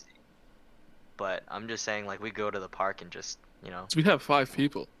seriously. busy. But I'm just saying, like, we go to the park and just, we have 5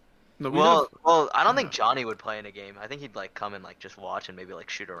 people. No, we Well, have, well, I don't think Johnny would play in a game. I think he'd like come and like just watch and maybe like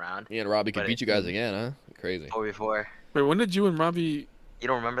shoot around. Me and Robbie could But beat you guys again, huh? Crazy. 4v4. wait, when did you and Robbie You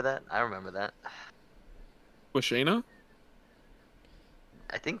don't remember that? I remember that. with Shayna?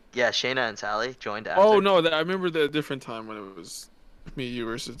 I think Shayna and Sally joined after. Oh no, I remember the different time when it was me, you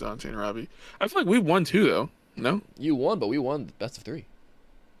versus Dante and Robbie. I feel like we won too, though. No? You won, but we won the best of 3.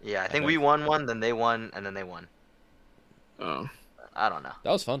 Yeah, I think think. we won one, then they won, and then they won. Oh. I don't know.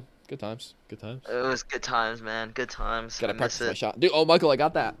 That was fun. Good times. Good times. It was good times, man. Good times. Gotta I miss practice my it. shot, dude. Oh, Michael, I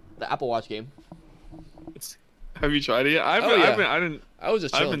got that the Apple Watch game. Have you tried it yet? Oh, yeah. I didn't. I was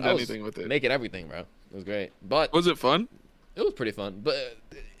just I chilling. haven't done anything with it. Making everything, bro. It was great, but Was it fun? it was pretty fun. But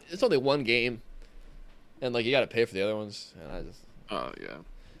it's only one game, and like you gotta pay for the other ones, and I just Oh yeah.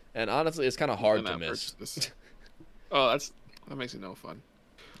 and honestly, it's kind of hard And to I miss. purchased this. Oh, that makes it no fun.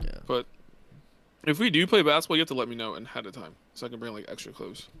 Yeah. But if we do play basketball, you have to let me know ahead of time so I can bring like extra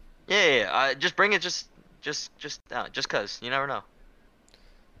clothes. Yeah. Just bring it. Just cause you never know.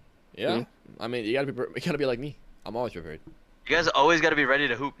 Yeah, Mhm. I mean, you gotta be like me. I'm always prepared. You guys always got to be ready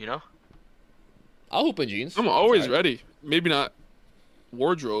to hoop. You know. I'll hoop in jeans. I'm always Sorry. ready. Maybe not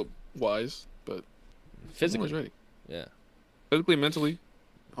wardrobe wise, but I'm Physically. always ready. Yeah. Physically, mentally,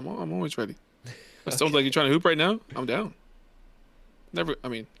 I'm always ready. If someone's like, you trying to hoop right now? I'm down. Never. I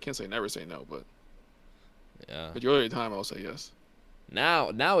mean, can't say never say no, but Yeah. majority of the time I'll say yes.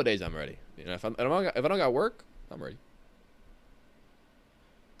 Nowadays, I'm ready. You know, if I don't got work, I'm ready.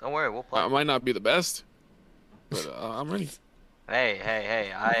 Don't worry, we'll play. I might not be the best, but I'm ready.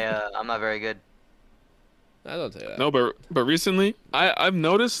 Hey. I'm not very good. I don't say that. No, but recently I've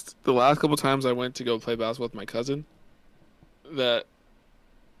noticed the last couple times I went to go play basketball with my cousin that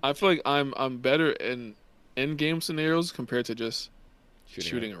I feel like I'm better in game scenarios compared to just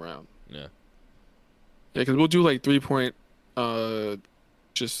shooting around. Yeah. Yeah, because we'll do like 3-point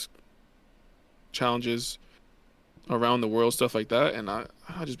just challenges around the world, stuff like that, and I'll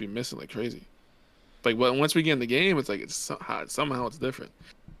just be missing like crazy. Like once we get in the game, it's like somehow it's different.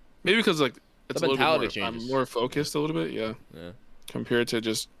 Maybe because like it's The a little mentality bit more, I'm changes. more focused a little bit, yeah, Yeah. compared to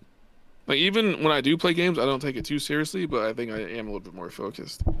just like even when I do play games, I don't take it too seriously, but I think I am a little bit more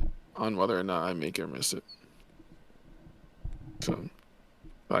focused on whether or not I make it or miss it. So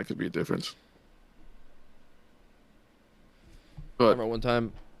that could be a difference. I But remember one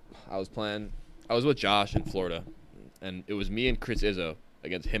time I was with Josh in Florida, and it was me and Chris Izzo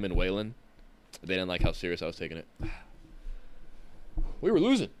against him and Waylon. They didn't like how serious I was taking it. We were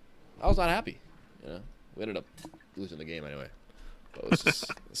losing. I was not happy. You know, we ended up losing the game anyway. But it was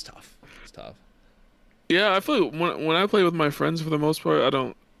just, it's tough. It's tough. yeah, I feel like when I play with my friends, for the most part, I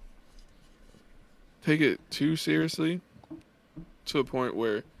don't take it too seriously to a point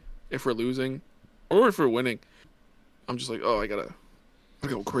where if we're losing, or if we're winning, I'm just like, oh, I gotta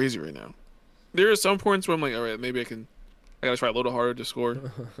go crazy right now. There are some points where I'm like, all right, maybe I gotta try a little harder to score.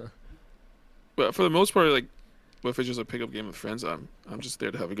 But for the most part, like, if it's just a pickup game with friends, I'm just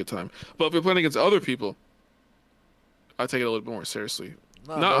there to have a good time. But if we're playing against other people, I take it a little bit more seriously.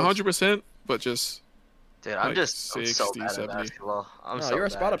 Not 100%, but just. Dude, I'm like so 60, bad 70. at basketball. No, you're a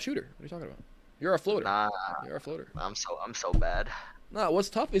spot up shooter. What are you talking about? You're a floater. Nah, You're a floater. I'm so bad. No, what's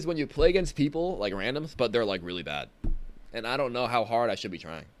tough is when you play against people like randoms, but they're like really bad, and I don't know how hard I should be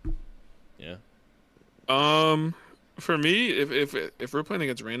trying. Yeah. For me, if we're playing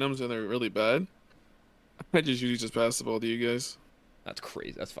against randoms and they're really bad, I just usually just pass the ball to you guys. That's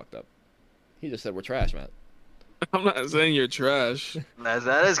crazy. That's fucked up. He just said we're trash, man. I'm not saying you're trash.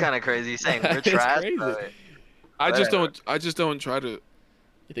 That is kind of crazy saying we're That is trash. crazy. But I whatever. just don't try to. You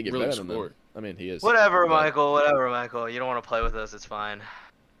think you're Really better than score. them? I mean, he is. Whatever, but- Michael. Whatever, Michael. You don't want to play with us. It's fine.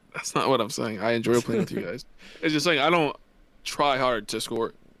 That's not what I'm saying. I enjoy playing with you guys. It's just saying I don't try hard to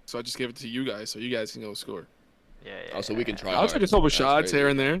score, so I just give it to you guys so you guys can go score. Yeah. Oh, so we can try. I'll take a hard. couple That's shots crazy. here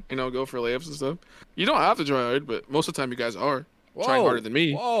and there, go for layups and stuff. You don't have to try hard, but most of the time you guys are trying Whoa, harder than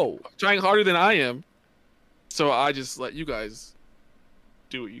me, Whoa. trying harder than I am. So I just let you guys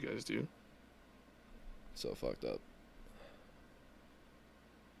do what you guys do. So fucked up.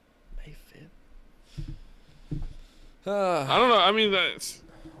 May 5th. I don't know. I mean, that's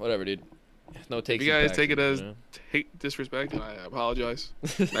Whatever, dude. No if takes. you guys backs, take it as you know? hate disrespect, and I apologize.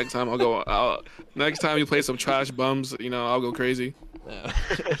 Next time I'll go. Next time you play some trash bums, I'll go crazy. Yeah.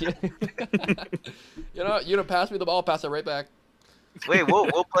 You don't pass me the ball, I'll pass it right back. Wait, we'll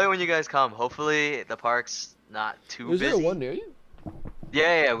play when you guys come. Hopefully the park's not too Is busy. there one near you?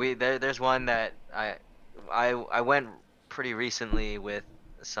 Yeah. There's one that I went pretty recently with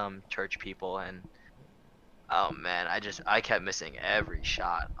some church people, and oh man, I kept missing every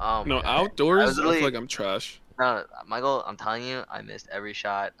shot. Oh No, man. outdoors, I feel literally- like I'm trash. No, Michael, I'm telling you, I missed every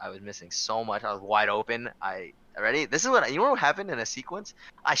shot. I was missing so much. I was wide open. Ready? This is you know what happened in a sequence?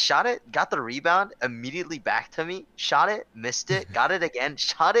 I shot it, got the rebound, immediately back to me, shot it, missed it, got it again,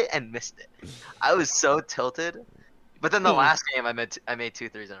 shot it, and missed it. I was so tilted. But then the last game, I made 2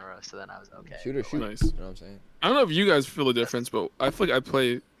 threes in a row, so then I was okay. Shoot. Nice. You know what I'm saying? I don't know if you guys feel the difference, but I feel like I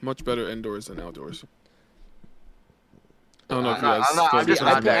play much better indoors than outdoors. I don't know if you guys. I'm not- feel I'm just the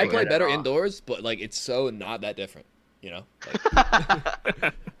not I difference. very play good better at all. indoors, but like it's so not that different. You know?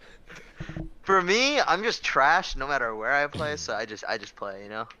 Like, For me, I'm just trash no matter where I play, so I just play,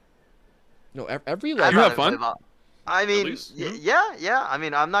 no, every I'd like You have rather fun? play ball. I mean, least, yeah. I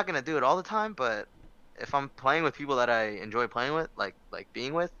mean, I'm not gonna do it all the time, but if I'm playing with people that I enjoy playing with, like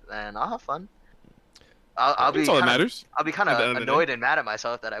being with, then I'll have fun. I'll be That's all that kinda, matters. I'll be kind at the of end of the annoyed and mad at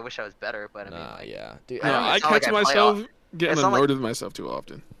myself that I wish I was better, but I mean, nah, like, yeah, dude. I No, don't I it's not like catch I play myself It's getting not like- annoyed with myself too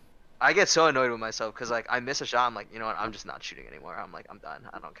often. I get so annoyed with myself because like I miss a shot, I'm like, you know what, I'm just not shooting anymore. I'm like, I'm done.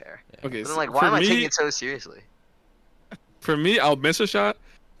 I don't care. Okay, But so then like, why for am I me, taking it so seriously? For me, I'll miss a shot.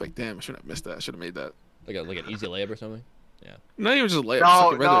 Like, damn, I shouldn't have missed that. I should have made that. like an easy layup or something. Not even just layup, No, just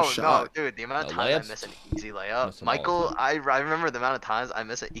like a regular no, shot. dude. The amount of No, times I layups? miss an easy Miss layup. them all the Michael, time. I remember the amount of times I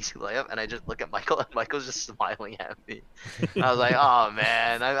miss an easy layup, and I just look at Michael, and Michael's just smiling at me. I was like, oh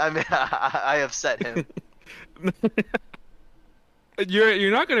man, I upset him.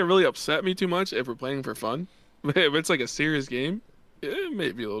 You're not gonna really upset me too much if we're playing for fun. But if it's like a serious game,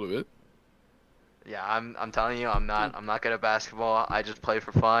 maybe a little bit. Yeah, I'm telling you, I'm not good at basketball. I just play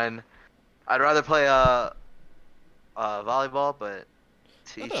for fun. I'd rather play volleyball, but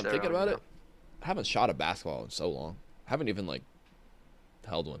to Now each that I'm their thinking own, about you it, I haven't shot a basketball in so long. I haven't even like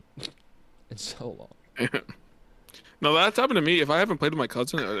held one in so long. No, that's happened to me. If I haven't played with my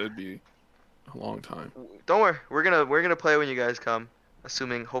cousin, it'd be a long time. know. Don't worry, we're gonna play when you guys come,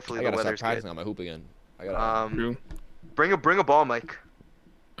 assuming hopefully I the gotta start weather's practicing good. on my hoop again. I gotta. True. Bring a ball, Mike.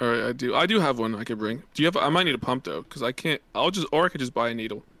 All right, I do have one I could bring. Do you have? I might need a pump though, cause I can't. I could just buy a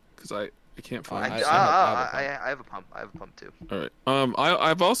needle, cause I can't find. I it. I have a pump. I have a pump too. All right.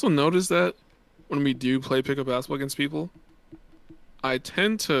 I've also noticed that when we do play pickup basketball against people, I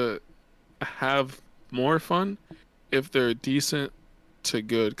tend to have more fun if they're decent to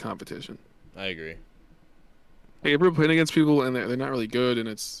good competition. I agree. Like if we're playing against people and they're not really good, and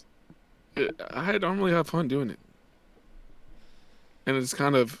I don't really have fun doing it, and it's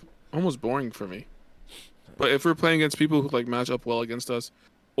kind of almost boring for me. But if we're playing against people who like match up well against us,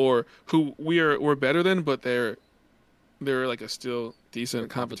 or who we're better than, but they're like a still decent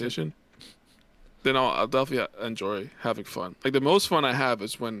competition, then I'll definitely enjoy having fun. Like the most fun I have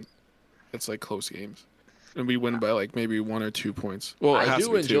is when it's like close games, and we win by like maybe 1 or 2 points. Well, it I has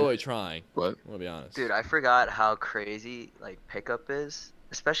do to be two, enjoy trying. but I'm gonna be honest. Dude, I forgot how crazy like pickup is.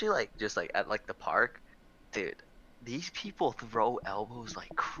 especially like just like at like the park, dude. These people throw elbows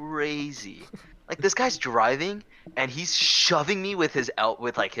like crazy. Like this guy's driving and he's shoving me with his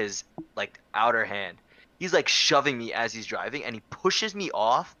like outer hand. He's like shoving me as he's driving and he pushes me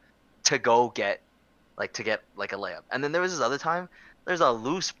off to go get like a layup. And then there was this other time, there's a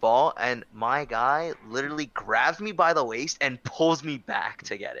loose ball and my guy literally grabs me by the waist and pulls me back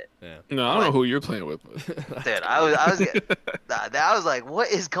to get it. Yeah. No, I don't know who you're playing with. But... Dude, I was like, what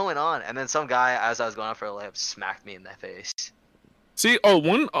is going on? And then some guy, as I was going out for a layup, smacked me in the face. See,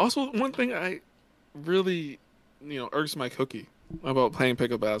 one thing I really, irks my cookie about playing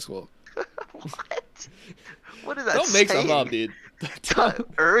pickup basketball. What? What is that? Don't make saying? something up, dude.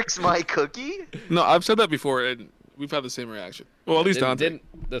 Irks my cookie? No, I've said that before, and we've had the same reaction. Well, at least Dante.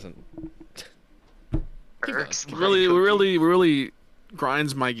 Listen. Irks my Really, cookie. really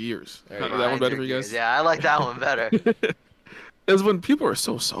grinds my gears. There you That go. one better for you guys? Yeah, I like that one better. Is when people are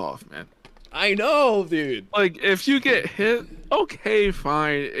so soft, man. I know, dude. Like, if you get hit, okay,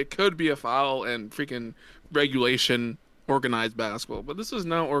 fine. It could be a foul and freaking regulation organized basketball. But this is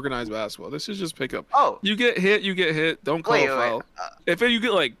not organized basketball. This is just pickup. Oh, You get hit, you get hit. Don't call wait, a wait. foul. If you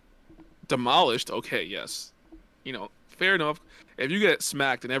get, like, demolished, okay, yes. Fair enough. If you get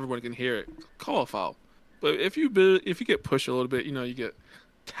smacked and everyone can hear it, call a foul. But if you get pushed a little bit, you get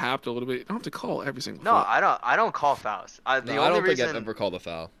tapped a little bit, you don't have to call every single no, foul. I don't call fouls. The I only don't think reason I've ever called a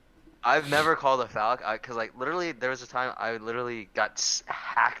foul. I've never called a foul because like literally there was a time I literally got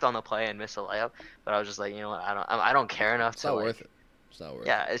hacked on the play and missed a layup, but I was just like, you know what, I don't care enough It's to not like, worth it. It's not worth it.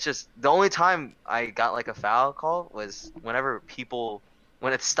 Yeah, it's just the only time I got like a foul call was when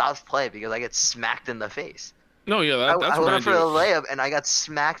it stops play because I get smacked in the face. No, yeah, I that's went what I up for a do. layup and I got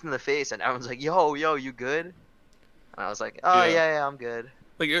smacked in the face and everyone's like, yo, you good? And I was like, oh Yeah. yeah, I'm good.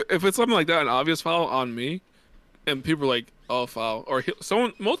 Like, if it's something like that, an obvious foul on me, and people are like, "Oh, foul," or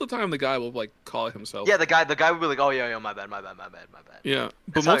someone. Most of the time, the guy will like call it himself. Yeah, the guy would be like, oh yeah, my bad. Yeah,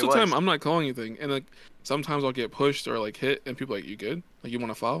 but That's how most it of the time, was. I'm not calling anything, and like sometimes I'll get pushed or like hit, and people are like, "You good? Like, you want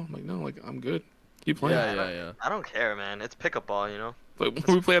to foul?" I'm like, no, like I'm good. Keep playing. Yeah. I don't care, man. It's pickup ball, you know. But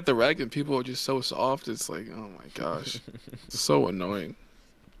when we play at the rec and people are just so soft, it's like, oh my gosh, it's so annoying.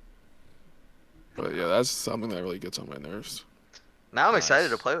 But yeah, that's something that really gets on my nerves. Now I'm excited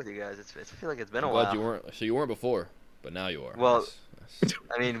to Nice. play with you guys. I feel like it's been a I'm while. glad you weren't. So you weren't before, but now you are. Well, Nice.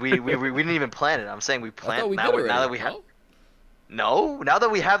 I mean, we didn't even plan it. I'm saying we I thought planned. we Now, did already. now that we have, No? now that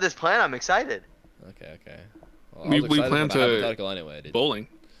we have this plan, I'm excited. Okay. Well, We I was excited plan for the to- hypothetical anyway, dude. Bowling.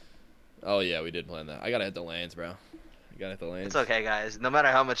 Oh yeah, we did plan that. I gotta hit the lanes, bro. I gotta hit the lanes. It's okay, guys. No matter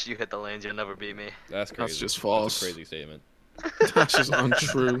how much you hit the lanes, you'll never beat me. That's crazy. just false. That's a crazy statement. That's just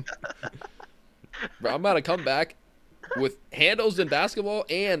untrue. Bro, I'm about to come back with handles in basketball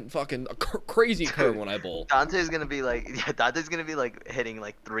and fucking a crazy curve when I bowl. Dante's gonna be like hitting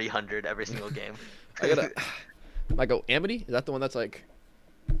like 300 every single game. I gotta. I go Amity. Is that the one that's like?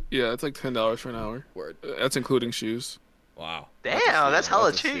 Yeah, it's like $10 for an hour. Word. That's including shoes. Wow. Damn, a steal. that's hella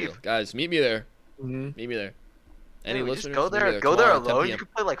a steal. cheap. Guys, meet me there. Mm-hmm. There. Any Dude, we listeners? just go Meet me there. Go there tomorrow at 10 alone. You PM.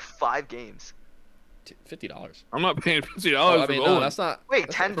 could play like 5 games. $50. I'm not paying $50 Oh, I for mean, bowling. no, that's not. Wait,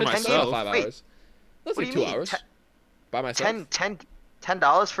 that's 10 for for myself. myself. 5 Wait, hours. That's what like do 2 you mean? hours. By myself.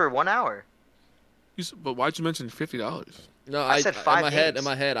 $10 for 1 hour. But why'd you mention $50? No, I said 5 in games.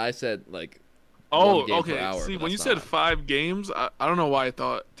 my head, I said like. Oh, One game per okay. hour, See, but when you that's said not. 5 games, I don't know why I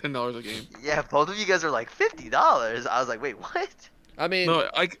thought $10 a game. Yeah, both of you guys are like $50. I was like, wait, what? I mean, No,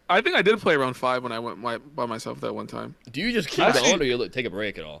 I think I did play around 5 when I went by myself that one time. do you just keep Actually- going or you take a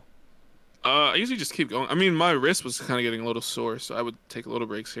break at all? I usually just keep going. I mean, my wrist was kind of getting a little sore, so I would take little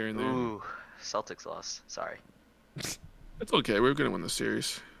breaks here and there. Ooh, Celtics lost. Sorry. It's okay. We're gonna win the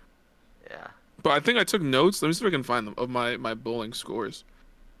series. Yeah. But I think I took notes. Let me see if I can find them of my bowling scores.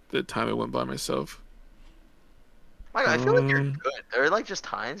 The time I went by myself. Mike, I feel like you're Um, good. There are like just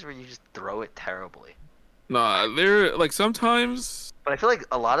times where you just throw it terribly. Nah, they're like sometimes. But I feel like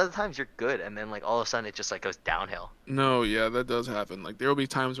a lot of the times you're good, and then like all of a sudden it just like goes downhill. No, yeah, that does happen. Like there will be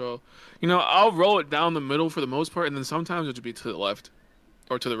times where, I'll roll it down the middle for the most part, and then sometimes it'll be to the left,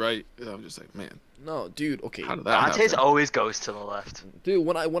 or to the right. And I'm just like, man, No, dude. Okay, how did that Dante's happen? always goes to the left. dude.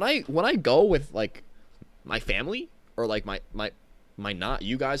 When I go with like my family or like my not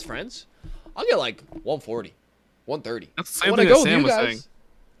you guys friends, I'll get like 140, 130. That's the same When thing I go that with Sam you was guys, saying.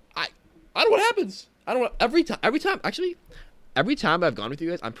 I don't know what happens. I don't know. Every time I've gone with you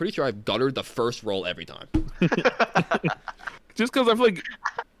guys, I'm pretty sure I've guttered the first roll every time. Just because I feel like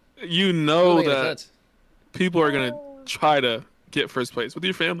Doesn't make any that sense. people are gonna try to get first place with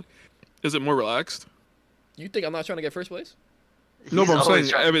your family. Is it more relaxed? You think I'm not trying to get first place? No, He's but I'm always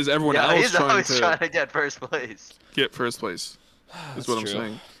saying, trying- is everyone yeah, else he's trying always to trying to get first place. get first place? Is That's what I'm true.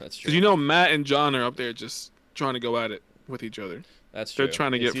 saying. That's true. Because you know Matt and John are up there just trying to go at it with each other. That's they're true.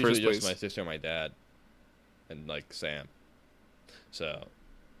 trying to It's get usually first just place. my sister and my dad, and like Sam. So,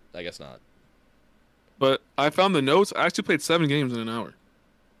 I guess not. But I found the notes. I actually played 7 games in an hour.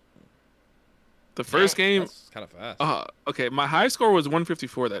 The first game, That's kind of fast. okay, my high score was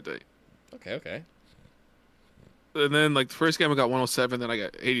 154 that day. Okay, okay. And then like the first game I got 107, then I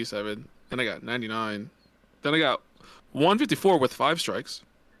got 87, then I got 99, then I got 154 with 5 strikes,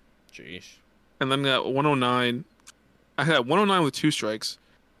 Jeez. and then I got 109. I had 109 with 2 strikes,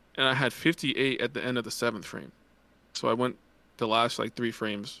 and I had 58 at the end of the 7th frame. So I went the last like 3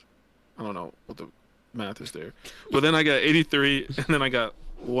 frames. I don't know what the math is there, but then I got 83, and then I got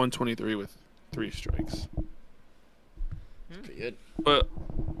 123 with 3 strikes. Pretty good. But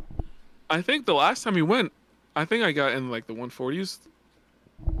I think the last time we went, I think I got in like the 140s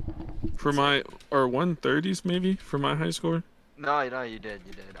for my, or 130s maybe for my high score. No, you did.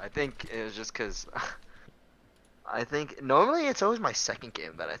 I think it was just because I think normally it's always my second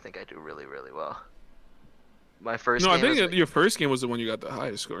game that I think I do really, really well. My first No, I game think is, your first game was the one you got the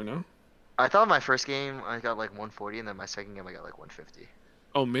highest score. No. I thought my first game I got like 140, and then my second game I got like 150.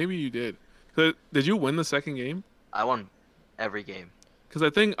 Oh, maybe you did. Did you win the second game? I won every game. Because I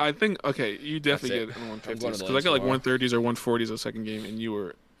think okay, you definitely That's get in it. the I'm going 150s. to the Because I got like tomorrow. 130s or 140s the second game, and you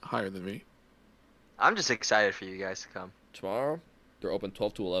were higher than me. I'm just excited for you guys to come. Tomorrow, they're open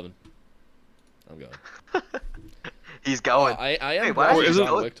 12 to 11. I'm going. He's going. I am Hey, why Or don't you is just it-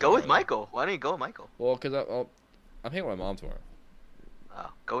 going go with tomorrow. Michael? Why don't you go with Michael? Well, because I'm hanging with my mom tomorrow. Oh,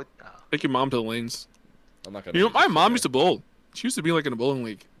 go with. Oh. Take your mom to the lanes. I'm not gonna. You know, my mom used to bowl. She used to be like in a bowling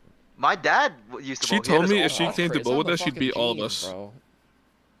league. My dad used to. She bowl. He had told his me own if she ball. came to It's bowl not with the us, she'd fucking beat all of genes, us. bro.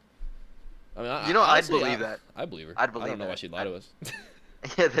 I mean, You know, I'd honestly, believe that. I believe her. I'd I believe don't know why that. she'd lie to us.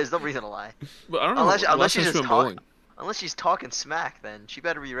 Yeah, there's no reason to lie. But I don't know. Unless last she time just went talk- bowling. Unless she's talking smack, then she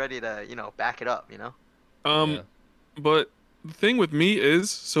better be ready to, back it up. Yeah. But the thing with me is,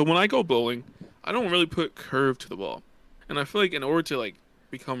 so when I go bowling, I don't really put curve to the ball, and I feel like in order to like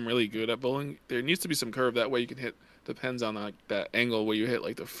become really good at bowling, there needs to be some curve. That way you can hit. Depends on like that angle where you hit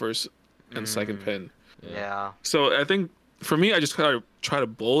like the first and second Mm. pin. Yeah. So I think for me, I just kind of try to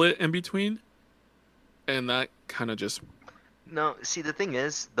bowl it in between, and that kind of just No, see, the thing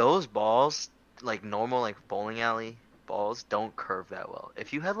is, those balls, like normal, like bowling alley balls, don't curve that well.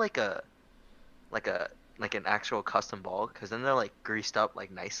 If you had like an actual custom ball, because then they're like greased up like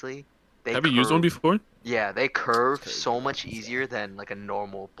nicely. They have you used one curve- before? Yeah, they curve crazy. so much easier than like a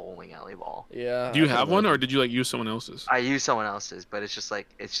normal bowling alley ball. Yeah. Do you I can have one, or imagine. did you like use someone else's? I use someone else's, but it's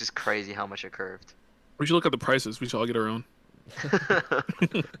just crazy how much it curved. We should look at the prices. We should all get our own.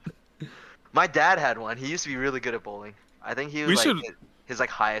 My dad had one. He used to be really good at bowling. I think he was We like should- his like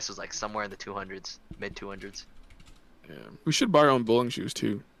highest was like somewhere in the 200s, mid 200s. Yeah, we should buy our own bowling shoes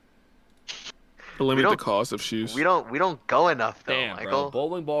too. Eliminate the don't- cost of shoes. We don't go enough though, Damn, bro. Michael.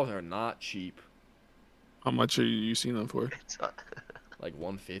 Bowling balls are not cheap. How much are you seeing them for? It's, Like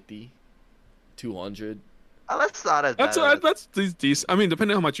 150, 200. that's not as bad. That's decent. I mean,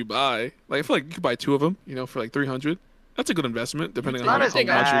 depending on how much you buy. Like I feel like you could buy 2 of them, for like 300. That's a good investment, depending It's on not how as much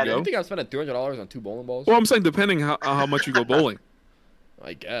bad. you You go. think I'm spending $300 on 2 bowling balls? Well, I'm saying depending on how much you go bowling.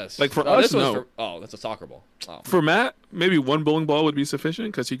 I guess. Like, for oh, us, this was no. for, oh, that's a soccer ball. Oh. For Matt, maybe 1 bowling ball would be sufficient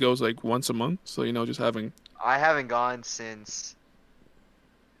because he goes like once a month. So just having. I haven't gone since.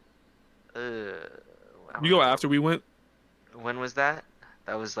 You go after we went. When was that?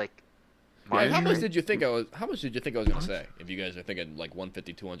 That was like. Yeah, March. how much did you think I was? How much did you think I was gonna say? If you guys are thinking like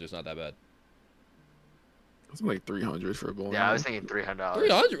 150, 200 is not that bad. It's like 300 for a bowling. Yeah, I ball. was thinking $300.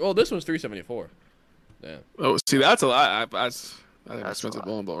 300. Well, this one's 374. Yeah. Oh, see, that's a lot. That's an That's a expensive lot.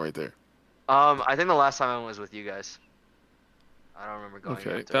 bowling ball right there. I think the last time I went was with you guys. I don't remember going.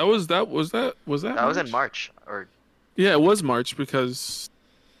 Okay, after. that was that. That was in March, or Yeah, it was March because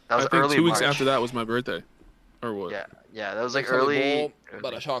that was I think early 2 weeks March. after that was my birthday, or what? Yeah, that was like Next time we early. bowl,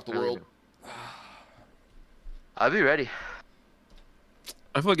 about to shock the early- world. I'll be ready.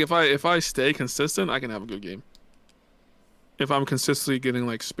 I feel like if I stay consistent, I can have a good game. If I'm consistently getting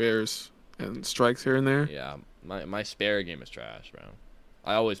like spares and strikes here and there. Yeah, my spare game is trash, bro.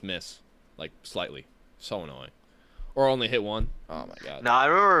 I always miss, like slightly. So annoying. Or only hit one. Oh my god. No, I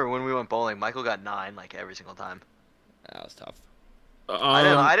remember when we went bowling, Michael got 9 like every single time. That was tough.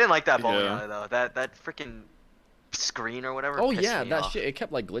 I didn't like that bowling yeah. alley though. That freaking screen or whatever. Oh pissed yeah, me that off. shit. It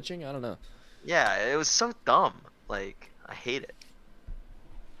kept like glitching. I don't know. Yeah, it was so dumb. Like I hate it.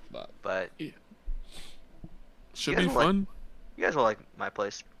 But But Should You be guys will like- fun. you guys will like my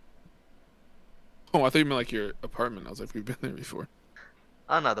place. Oh, I thought you meant like your apartment. I was like, we've been there before.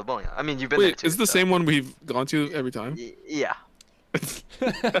 Oh no, the bowling alley. I mean, you've been there Wait, too. is it the so- same one we've gone to every time? Yeah.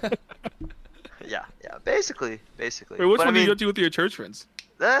 Yeah, basically. Wait, which But one I do you mean, go to with your church friends?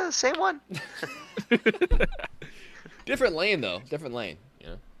 the same one. Different lane though. Different lane. You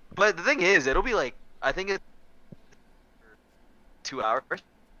know. But the thing is, it'll be like I think it's 2 hours.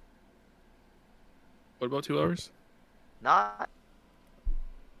 What about 2 hours? Not.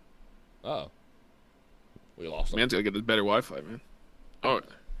 Oh. We lost him. Man's gotta get this better Wi-Fi, man. Oh, Alright,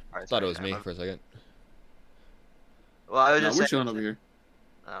 Thought sorry, it was me man. for a second. Well, I was no, just we're saying. chilling over here.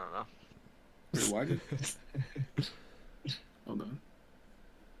 I don't know. Wait, why did... Hold on.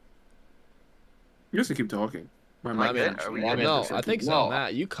 You guys can keep talking. My Am I mic good? actually- Are we Well, good? no, I think so. No.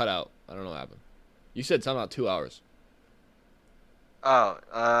 Matt, you cut out. I don't know what happened. You said something about 2 hours. Oh,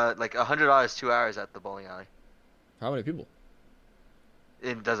 like $100 2 hours at the bowling alley. How many people?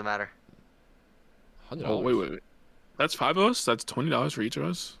 It doesn't matter. $100. Oh, wait. That's 5 of us? That's $20 for each of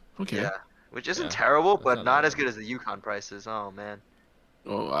us? Okay. Yeah, which isn't Yeah, terrible, that's but not not bad. as good as the Yukon prices. Oh man.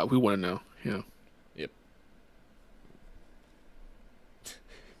 Oh, we want to know. Yeah.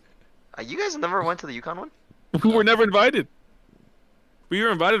 You guys never went to the Yukon one? We were never invited. We were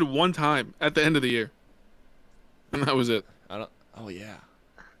invited one time at the end of the year. And that was it. I don't. Oh yeah.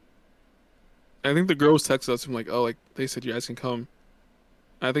 I think the girls texted us from like, oh, like they said you guys can come.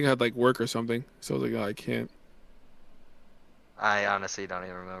 I think I had like work or something. So I was like, oh, I can't. I honestly don't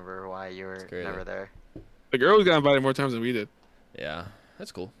even remember why you were crazy. never there. The girls got invited more times than we did. Yeah.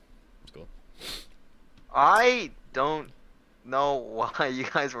 That's cool. That's cool. I don't know why you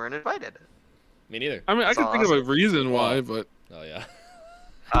guys weren't invited. Me neither. I mean, I That's can think of a awesome. reason why, but Oh yeah.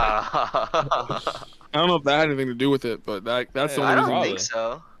 I I don't know if that had anything to do with it. But that's the Hey, only don't reason Probably. think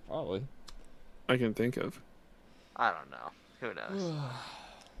so. Probably. I can think of. I don't know. Who knows?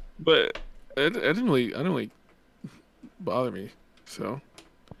 But it didn't really bother me. So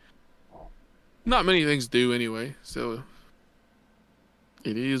not many things do anyway. So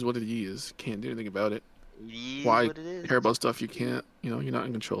it is what it is. Can't do anything about it. It is Why what it is. care about stuff you can't, you're not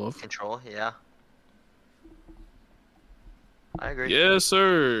in control of. Control, yeah. I agree. Yes,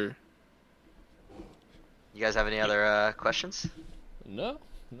 sir. You guys have any other questions? No.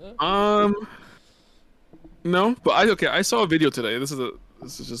 No. No, but I saw a video today. This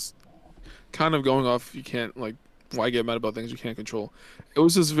is just kind of going off. You can't like why get mad about things you can't control. It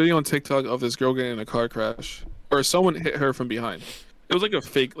was this video on TikTok of this girl getting in a car crash, or someone hit her from behind. It was like a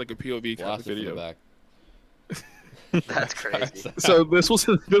fake, like a POV kind of Blasted from the video. back. That's crazy. So this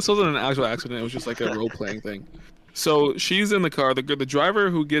wasn't an actual accident. It was just like a role playing thing. So she's in the car. The driver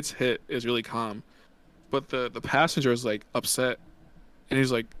who gets hit is really calm, but the passenger is like upset, and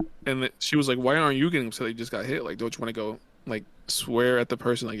he's like, she was like, "Why aren't you getting upset? That you just got hit. Like, don't you want to go like swear at the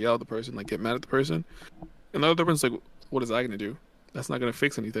person, like yell at the person, like get mad at the person?" And the other person's like, "What is that gonna do? That's not gonna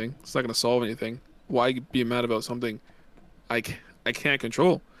fix anything. It's not gonna solve anything. Why be mad about something I can't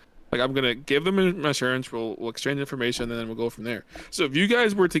control?" Like, I'm gonna give them insurance. We'll exchange information, and then we'll go from there. So if you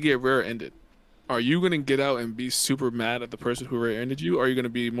guys were to get rear-ended, are you gonna get out and be super mad at the person who rear-ended you, or are you gonna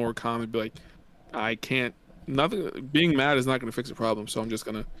be more calm and be like, I can't. Nothing. Being mad is not gonna fix the problem. So I'm just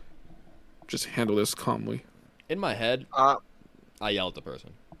gonna handle this calmly. In my head, Uh, I yell at the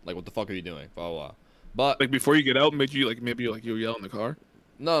person. Like, what the fuck are you doing? Blah blah blah. But Like before you get out, maybe you yell in the car,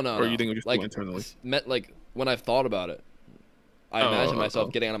 no. or you think it was just like internally. like when I've thought about it, I Oh, imagine oh, myself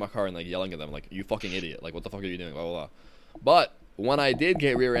oh. getting out of my car and like yelling at them, like, "You fucking idiot! Like, what the fuck are you doing?" Blah blah blah. But when I did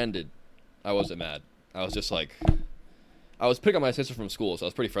get rear-ended, I wasn't mad. I was just like, I was picking up my sister from school, so I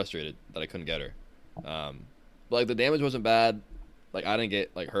was pretty frustrated that I couldn't get her. But like the damage wasn't bad. Like I didn't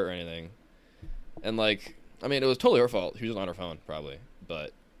get like hurt or anything. And like, I mean, it was totally her fault. She was just on her phone probably.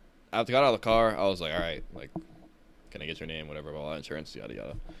 But after I got out of the car, I was like, all right, like, can I get your name, whatever, blah, blah, insurance, yada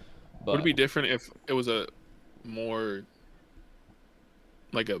yada. But Would it be different if it was a more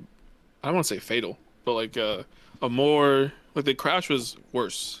like a, I don't want to say fatal, but like a more like the crash was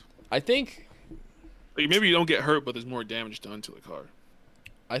worse. I think Like maybe you don't get hurt, but there's more damage done to the car.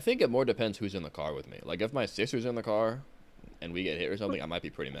 it more depends who's in the car with me. Like if my sister's in the car and we get hit or something, I might be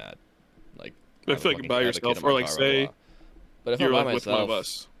pretty mad. Like I have a feel like fucking- by I have a kid yourself, in my or like car, say blah, blah. But if you're I'm like by with one myself, of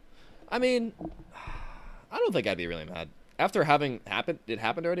us. I mean, I don't think I'd be really mad. After having it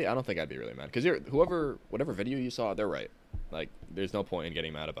happened already, I don't think I'd be really mad. Because whatever video you saw, they're right. Like, there's no point in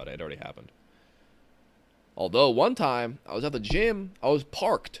getting mad about it. It already happened. Although, one time, I was at the gym, I was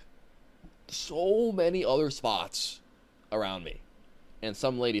parked. So many other spots around me. And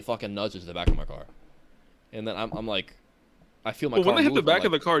some lady fucking nudges the back of my car. And then I'm like, I feel my Well, car when they hit the move, back I'm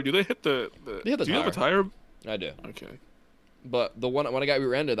of the car, do they hit the? They hit the do you have a tire? I do. Okay. But the one when I got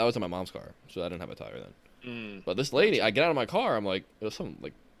rear-ended, that was in my mom's car. So I didn't have a tire then. But this lady, I get out of my car, I'm like, it was some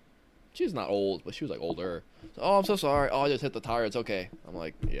like she's not old, but she was like older. So, oh, I'm so sorry. Oh, I just hit the tire. It's okay. I'm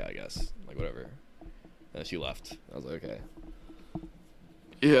like, yeah, I guess. Like whatever. And she left. I was like, okay.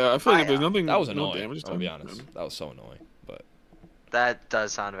 Yeah, I feel like if there's nothing, That was no annoying. damage I'm gonna be done, honest. then- That was so annoying. But That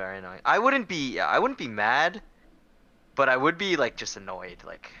does sound very annoying. I wouldn't be mad, but I would be like just annoyed.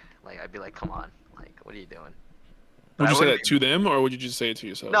 Like I'd be like, come on, like what are you doing? But Would I you say wouldn't that to them, or would you just say it to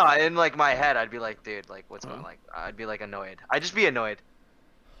yourself? No, in like my head, I'd be like, dude, like what's going Oh. like? I'd be like annoyed. I'd just be annoyed.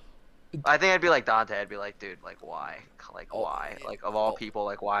 I think I'd be like Dante. I'd be like, dude, like why? Like Oh, why? Like of all oh. people,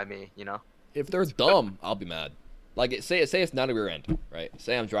 like why me? You know? if they're dumb, I'll be mad. Like say it's not a rear end, right?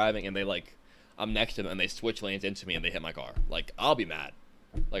 Say I'm driving and they like I'm next to them and they switch lanes into me and they hit my car. Like I'll be mad.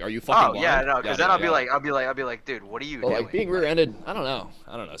 Like are you fucking Oh blind? yeah, no, because then Yada, I'll be yada. like, I'll be like, dude, what are you But doing? like being rear-ended, I don't know.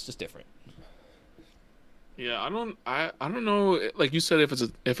 It's just different. Yeah, I don't know. Like you said,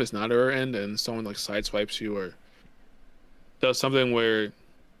 if it's not a rear end and someone like sideswipes you or does something where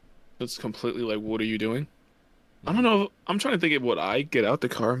it's completely like, what are you doing? I don't know. I'm trying to think of what I get out the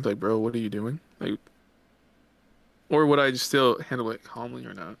car. I'm like, bro, what are you doing? Like, or would I just still handle it calmly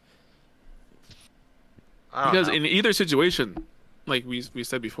or not? I don't Because know. in either situation, like we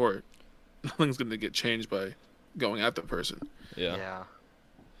said before, nothing's gonna get changed by going at the person. Yeah.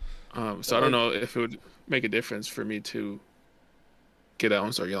 Yeah. So I don't know if it would make a difference for me to get out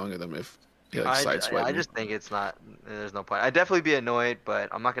and start yelling at them if he like sideswiped I me. just think it's not. There's no point. I'd definitely be annoyed, but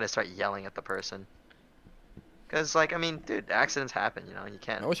I'm not gonna start yelling at the person. Cause like I mean, dude, accidents happen. You know, you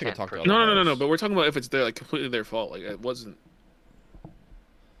can't. I wish I could can't talk to prevent- No. But we're talking about if it's like completely their fault. Like it wasn't. I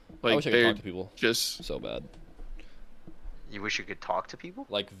Like wish I could they're talk to people just. so bad. You wish you could talk to people.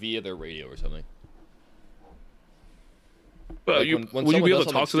 Like via their radio or something. But Like, you when would you someone be able does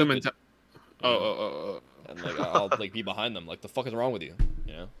to talk to them and? something Oh. And like I'll like be behind them. Like the fuck is wrong with you?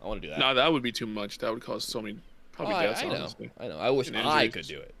 You know? I want to do that. No, that would be too much. That would cause so many probably Oh, deaths. I know. Honestly. I know. I wish And I injuries.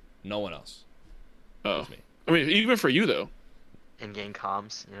 could do it. No one else. Oh, Just me. I mean, even for you though, In-game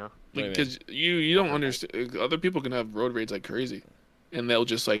comms, you know. What do you mean? because you don't understand. Other people can have road rage like crazy, and they'll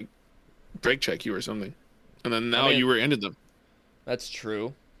just like brake check you or something, and then now mean, you rear-ended them. That's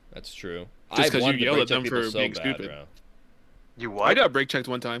true. That's true. Just I've 'cause you wanted to yelled brake at them check people for so being bad, stupid. Bro. You I what? got brake checked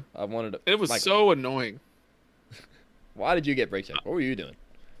one time. I wanted to. It was Mike, so annoying. Why did you get brake checked? What were you doing?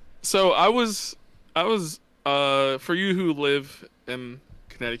 So I was for you who live in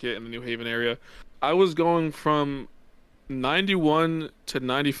Connecticut in the New Haven area, I was going from 91 to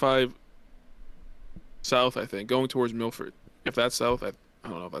 95 south, I think, going towards Milford. If that's south, I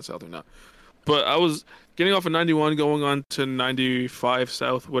don't know if that's south or not. But I was getting off of 91 going on to 95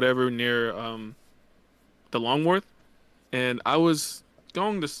 south, whatever, near the Longworth. And I was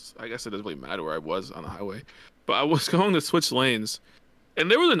going to, I guess it doesn't really matter where I was on the highway, but I was going to switch lanes. And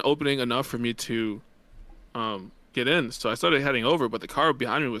there was an opening enough for me to get in. So I started heading over, but the car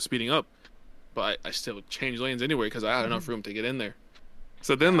behind me was speeding up. But I still changed lanes anyway because I had enough room to get in there.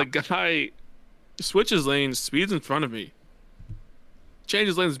 So then the guy switches lanes, speeds in front of me,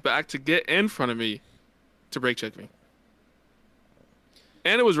 changes lanes back to get in front of me to brake check me.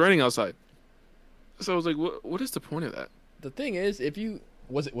 And it was raining outside. So I was like, what is the point of that? The thing is, if you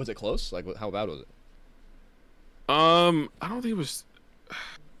was it close? Like how bad was it? I don't think it was.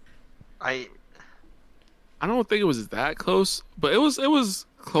 I I don't think it was that close, but it was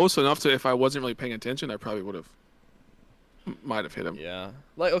close enough to if I wasn't really paying attention, I probably might have hit him. Yeah.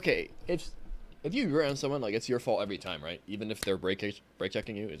 Like okay, if you rear end someone, like it's your fault every time, right? Even if they're brake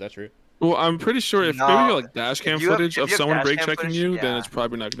checking you, is that true? Well, I'm pretty sure if No, maybe you got, like dash cam if you have- footage if of you have someone dash brake cam checking footage, you, then yeah. it's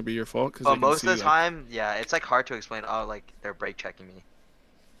probably not going to be your fault because but most of the time, yeah, it's like hard to explain. Oh, like they're brake checking me.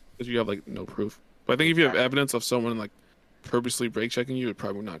 you have like no proof. But I think if you have Exactly. evidence of someone like purposely brake checking you, it's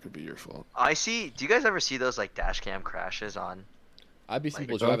probably not going to be your fault. I see. Do you guys ever see those like dash cam crashes on? I'd be Like,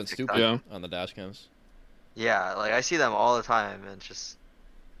 people oh, driving TikTok. stupid Yeah. on the dash cams. Yeah, like I see them all the time, and it's just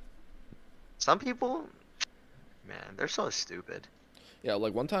some people, man, they're so stupid. Yeah,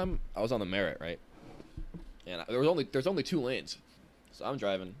 like one time I was on the Merit, right? And there's only 2 lanes. So I'm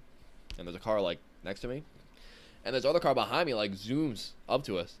driving and there's a car like next to me. And there's other car behind me like zooms up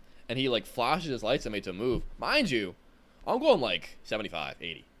to us and he like flashes his lights at me to move. Mind you, I'm going like 75,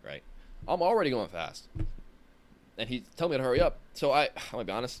 80, right? I'm already going fast. And he's telling me to hurry up. So I'm gonna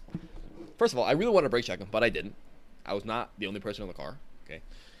be honest. First of all, I really wanted to brake check him, but I didn't. I was not the only person in the car, okay?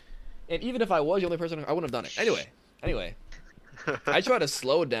 And even if I was the only person, I wouldn't have done it. Anyway, I tried to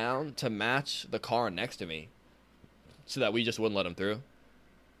slow down to match the car next to me so that we just wouldn't let him through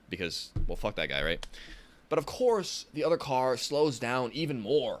because, well, fuck that guy, right? But of course, the other car slows down even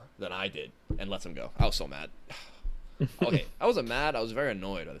more than I did and lets him go. I was so mad. Okay, I wasn't mad. I was very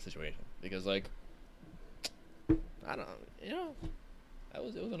annoyed by the situation because, like, I don't know, you know, It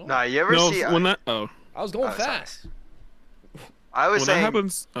was annoying. Nah, you ever No, see? when that I was going Oh, sorry. fast. I was when saying. that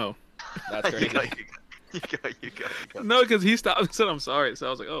happens, That's you crazy. go, you go. no, because he stopped and said I'm sorry, so I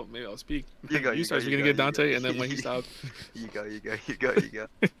was like, oh, maybe I'll speak. You go, you started go, speaking you to go, Dante, you and go. then when he stopped, You go.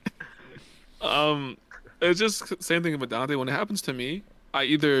 it's just same thing with Dante. When it happens to me, I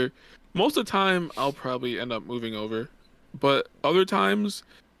either most of the time I'll probably end up moving over, but other times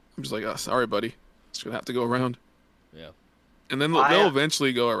I'm just like, oh, sorry, buddy, just gonna have to go around. Yeah. And then I, they'll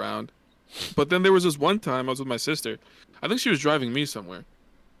eventually go around. But then there was this one time I was with my sister. I think she was driving me somewhere.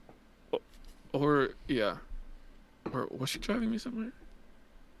 Or yeah. Or was she driving me somewhere?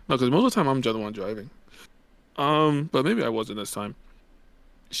 No, because most of the time I'm the one driving. But maybe I wasn't this time.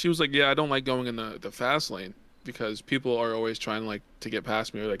 She was like, yeah, I don't like going in the fast lane because people are always trying like to get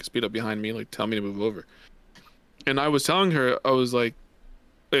past me or like speed up behind me, like tell me to move over. And I was telling her, I was like,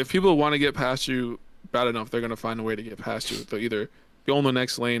 if people want to get past you bad enough, they're gonna find a way to get past you. They'll either go in the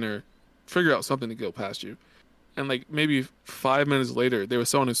next lane or figure out something to go past you. And like maybe 5 minutes later, there was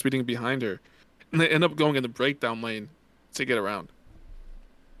someone who's speeding behind her, and they end up going in the breakdown lane to get around.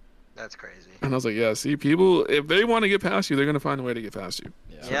 That's crazy. And I was like, yeah, see, people, if they want to get past you, they're gonna find a way to get past you.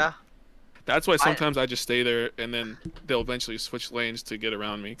 Yeah. That's why sometimes I just stay there, and then they'll eventually switch lanes to get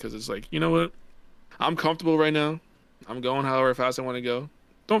around me because it's like, you know what? I'm comfortable right now. I'm going however fast I want to go.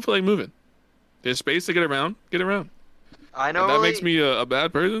 Don't feel like moving. There's space to get around. Get around. I know. If that makes me a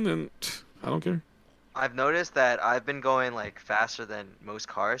bad person, then I don't care. I've noticed that I've been going like faster than most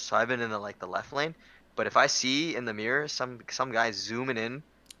cars, so I've been in the left lane. But if I see in the mirror some guy zooming in,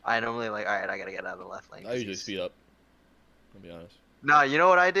 I normally like, all right, I gotta get out of the left lane. I usually speed up. I'll be honest. No, you know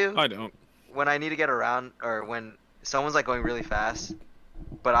what I do? I don't. When I need to get around, or when someone's like going really fast,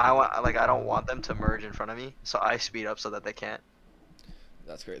 but I don't want them to merge in front of me, so I speed up so that they can't.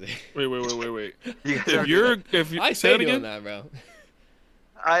 That's crazy. Wait. You guys If don't do you're, that? if you I say say it doing again, that, bro.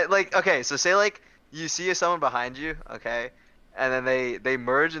 I like okay, so say like you see someone behind you, okay, and then they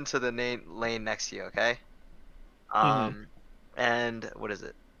merge into the lane next to you, okay. And what is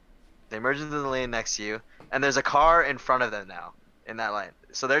it? They merge into the lane next to you, and there's a car in front of them now in that lane.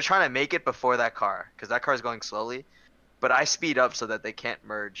 So they're trying to make it before that car because that car is going slowly. But I speed up so that they can't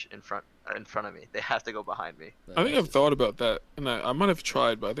merge in front of me. They have to go behind me. I think I've thought about that, and I might have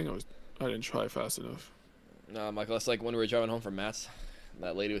tried, but I think I didn't try fast enough. No, Michael, it's like when we were driving home from Matt's,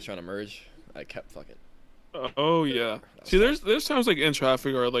 that lady was trying to merge. I kept fucking. Oh yeah. See, there's times like in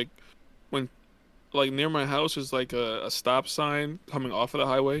traffic or like when like near my house is like a stop sign coming off of the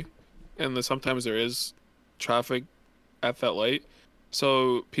highway, and then sometimes there is traffic at that light,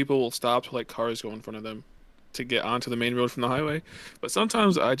 so people will stop to let cars go in front of them to get onto the main road from the highway. But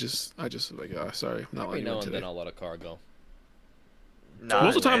sometimes I just like, oh, sorry, I'm not Every letting you now in and then today. I'll let a car go. Nah,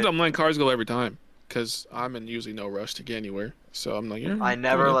 Most of the times man. I'm letting cars go every time because I'm in usually no rush to get anywhere. So I'm like, yeah. I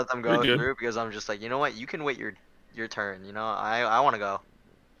never yeah, let them go you're good. through because I'm just like, you know what? You can wait your turn. You know, I want to go.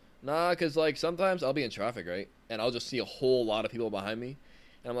 Nah, cause like sometimes I'll be in traffic, right, and I'll just see a whole lot of people behind me,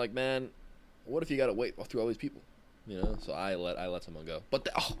 and I'm like, man, what if you gotta wait through all these people, you know? So I let someone go. But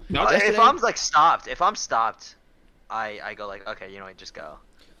No, If yesterday- I'm like stopped, I go like, okay, you know what? Just go.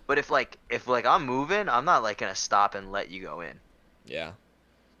 But if I'm moving, I'm not like gonna stop and let you go in. yeah,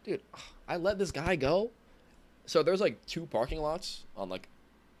 dude, I let this guy go. So there's like 2 parking lots on like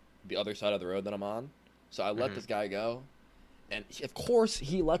the other side of the road that I'm on. So I let this guy go, and of course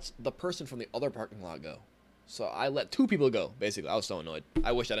he lets the person from the other parking lot go. So I let 2 people go. Basically, I was so annoyed.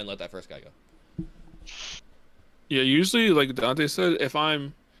 I wish I didn't let that first guy go. Yeah, usually, like Dante said, if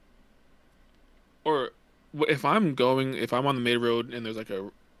I'm on the main road and there's like a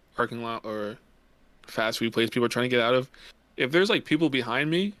parking lot or fast food place people are trying to get out of, if there's like people behind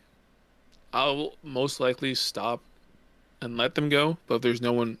me, I'll most likely stop and let them go. But if there's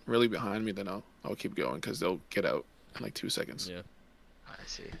no one really behind me, then I'll keep going because they'll get out in like 2 seconds. Yeah. I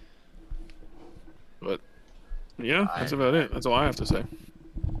see. But yeah, that's about it. That's all I have to say.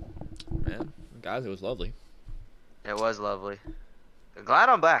 Man, guys, it was lovely. It was lovely. Glad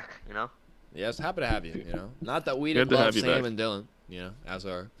I'm back. You know. Yes, happy to have you. You know, not that we Good didn't to love have you Sam back. and Dylan. You know, as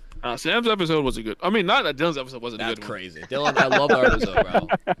our Sam's episode was a good. I mean, not that Dylan's episode wasn't a that's good one. crazy. Dylan, I love our episode,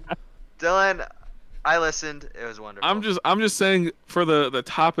 bro. Dylan, I listened. It was wonderful. I'm just saying for the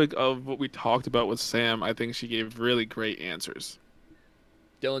topic of what we talked about with Sam, I think she gave really great answers.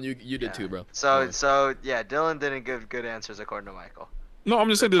 Dylan, you did too, bro. So yeah, Dylan didn't give good answers according to Michael. No, I'm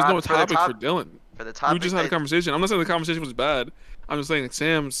just saying there's no For the topic top- for Dylan. For the topic, We just had a conversation. I'm not saying the conversation was bad. I'm just saying that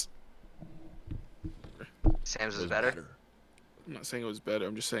Sam's. Sam's It was was better. I'm not saying it was better.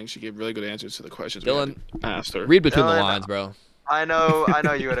 I'm just saying she gave really good answers to the questions Dylan, we had asked her. Read between the Dylan, lines, bro. I know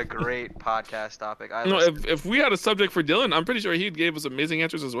you had a great podcast topic. I You know, listened. if we had a subject for Dylan, I'm pretty sure he gave us amazing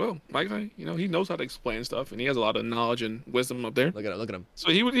answers as well. My guy, you know, he knows how to explain stuff, and he has a lot of knowledge and wisdom up there. Look at him. Look at him.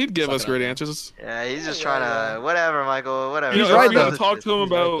 So he'd give us Sucking up, great man. answers. Yeah, he's just Yeah, trying yeah. to whatever, Michael, whatever. You He's know, right, if we though. had talked to him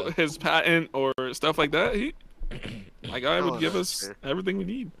He's right, about his patent or stuff like that, my guy Oh, would give no, us dude. everything we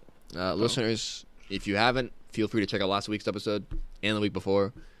need. Listeners, if you haven't, feel free to check out last week's episode and the week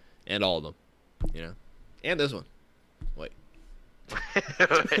before, and all of them. You know, and this one. Wait.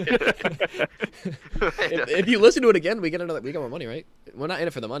 If you listen to it again, we get more money, right? We're not in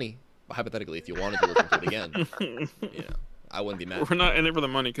it for the money. But hypothetically, if you wanted to listen to it again, you know, I wouldn't be mad. We're not in it for the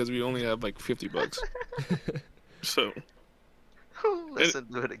money because we only have like $50. So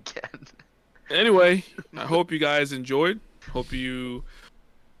Listen to it again. anyway, I hope you guys enjoyed. Hope you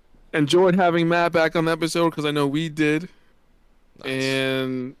enjoyed having Matt back on the episode because I know we did. Nice.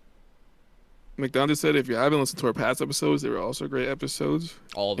 And McDonald said if you haven't listened to our past episodes, they were also great episodes.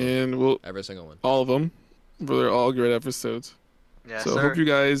 All of them. And Every single one. all of them, but they're all great episodes. Yes, So sir. hope you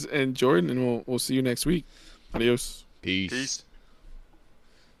guys enjoyed, and we'll see you next week. Adios. Peace. Peace.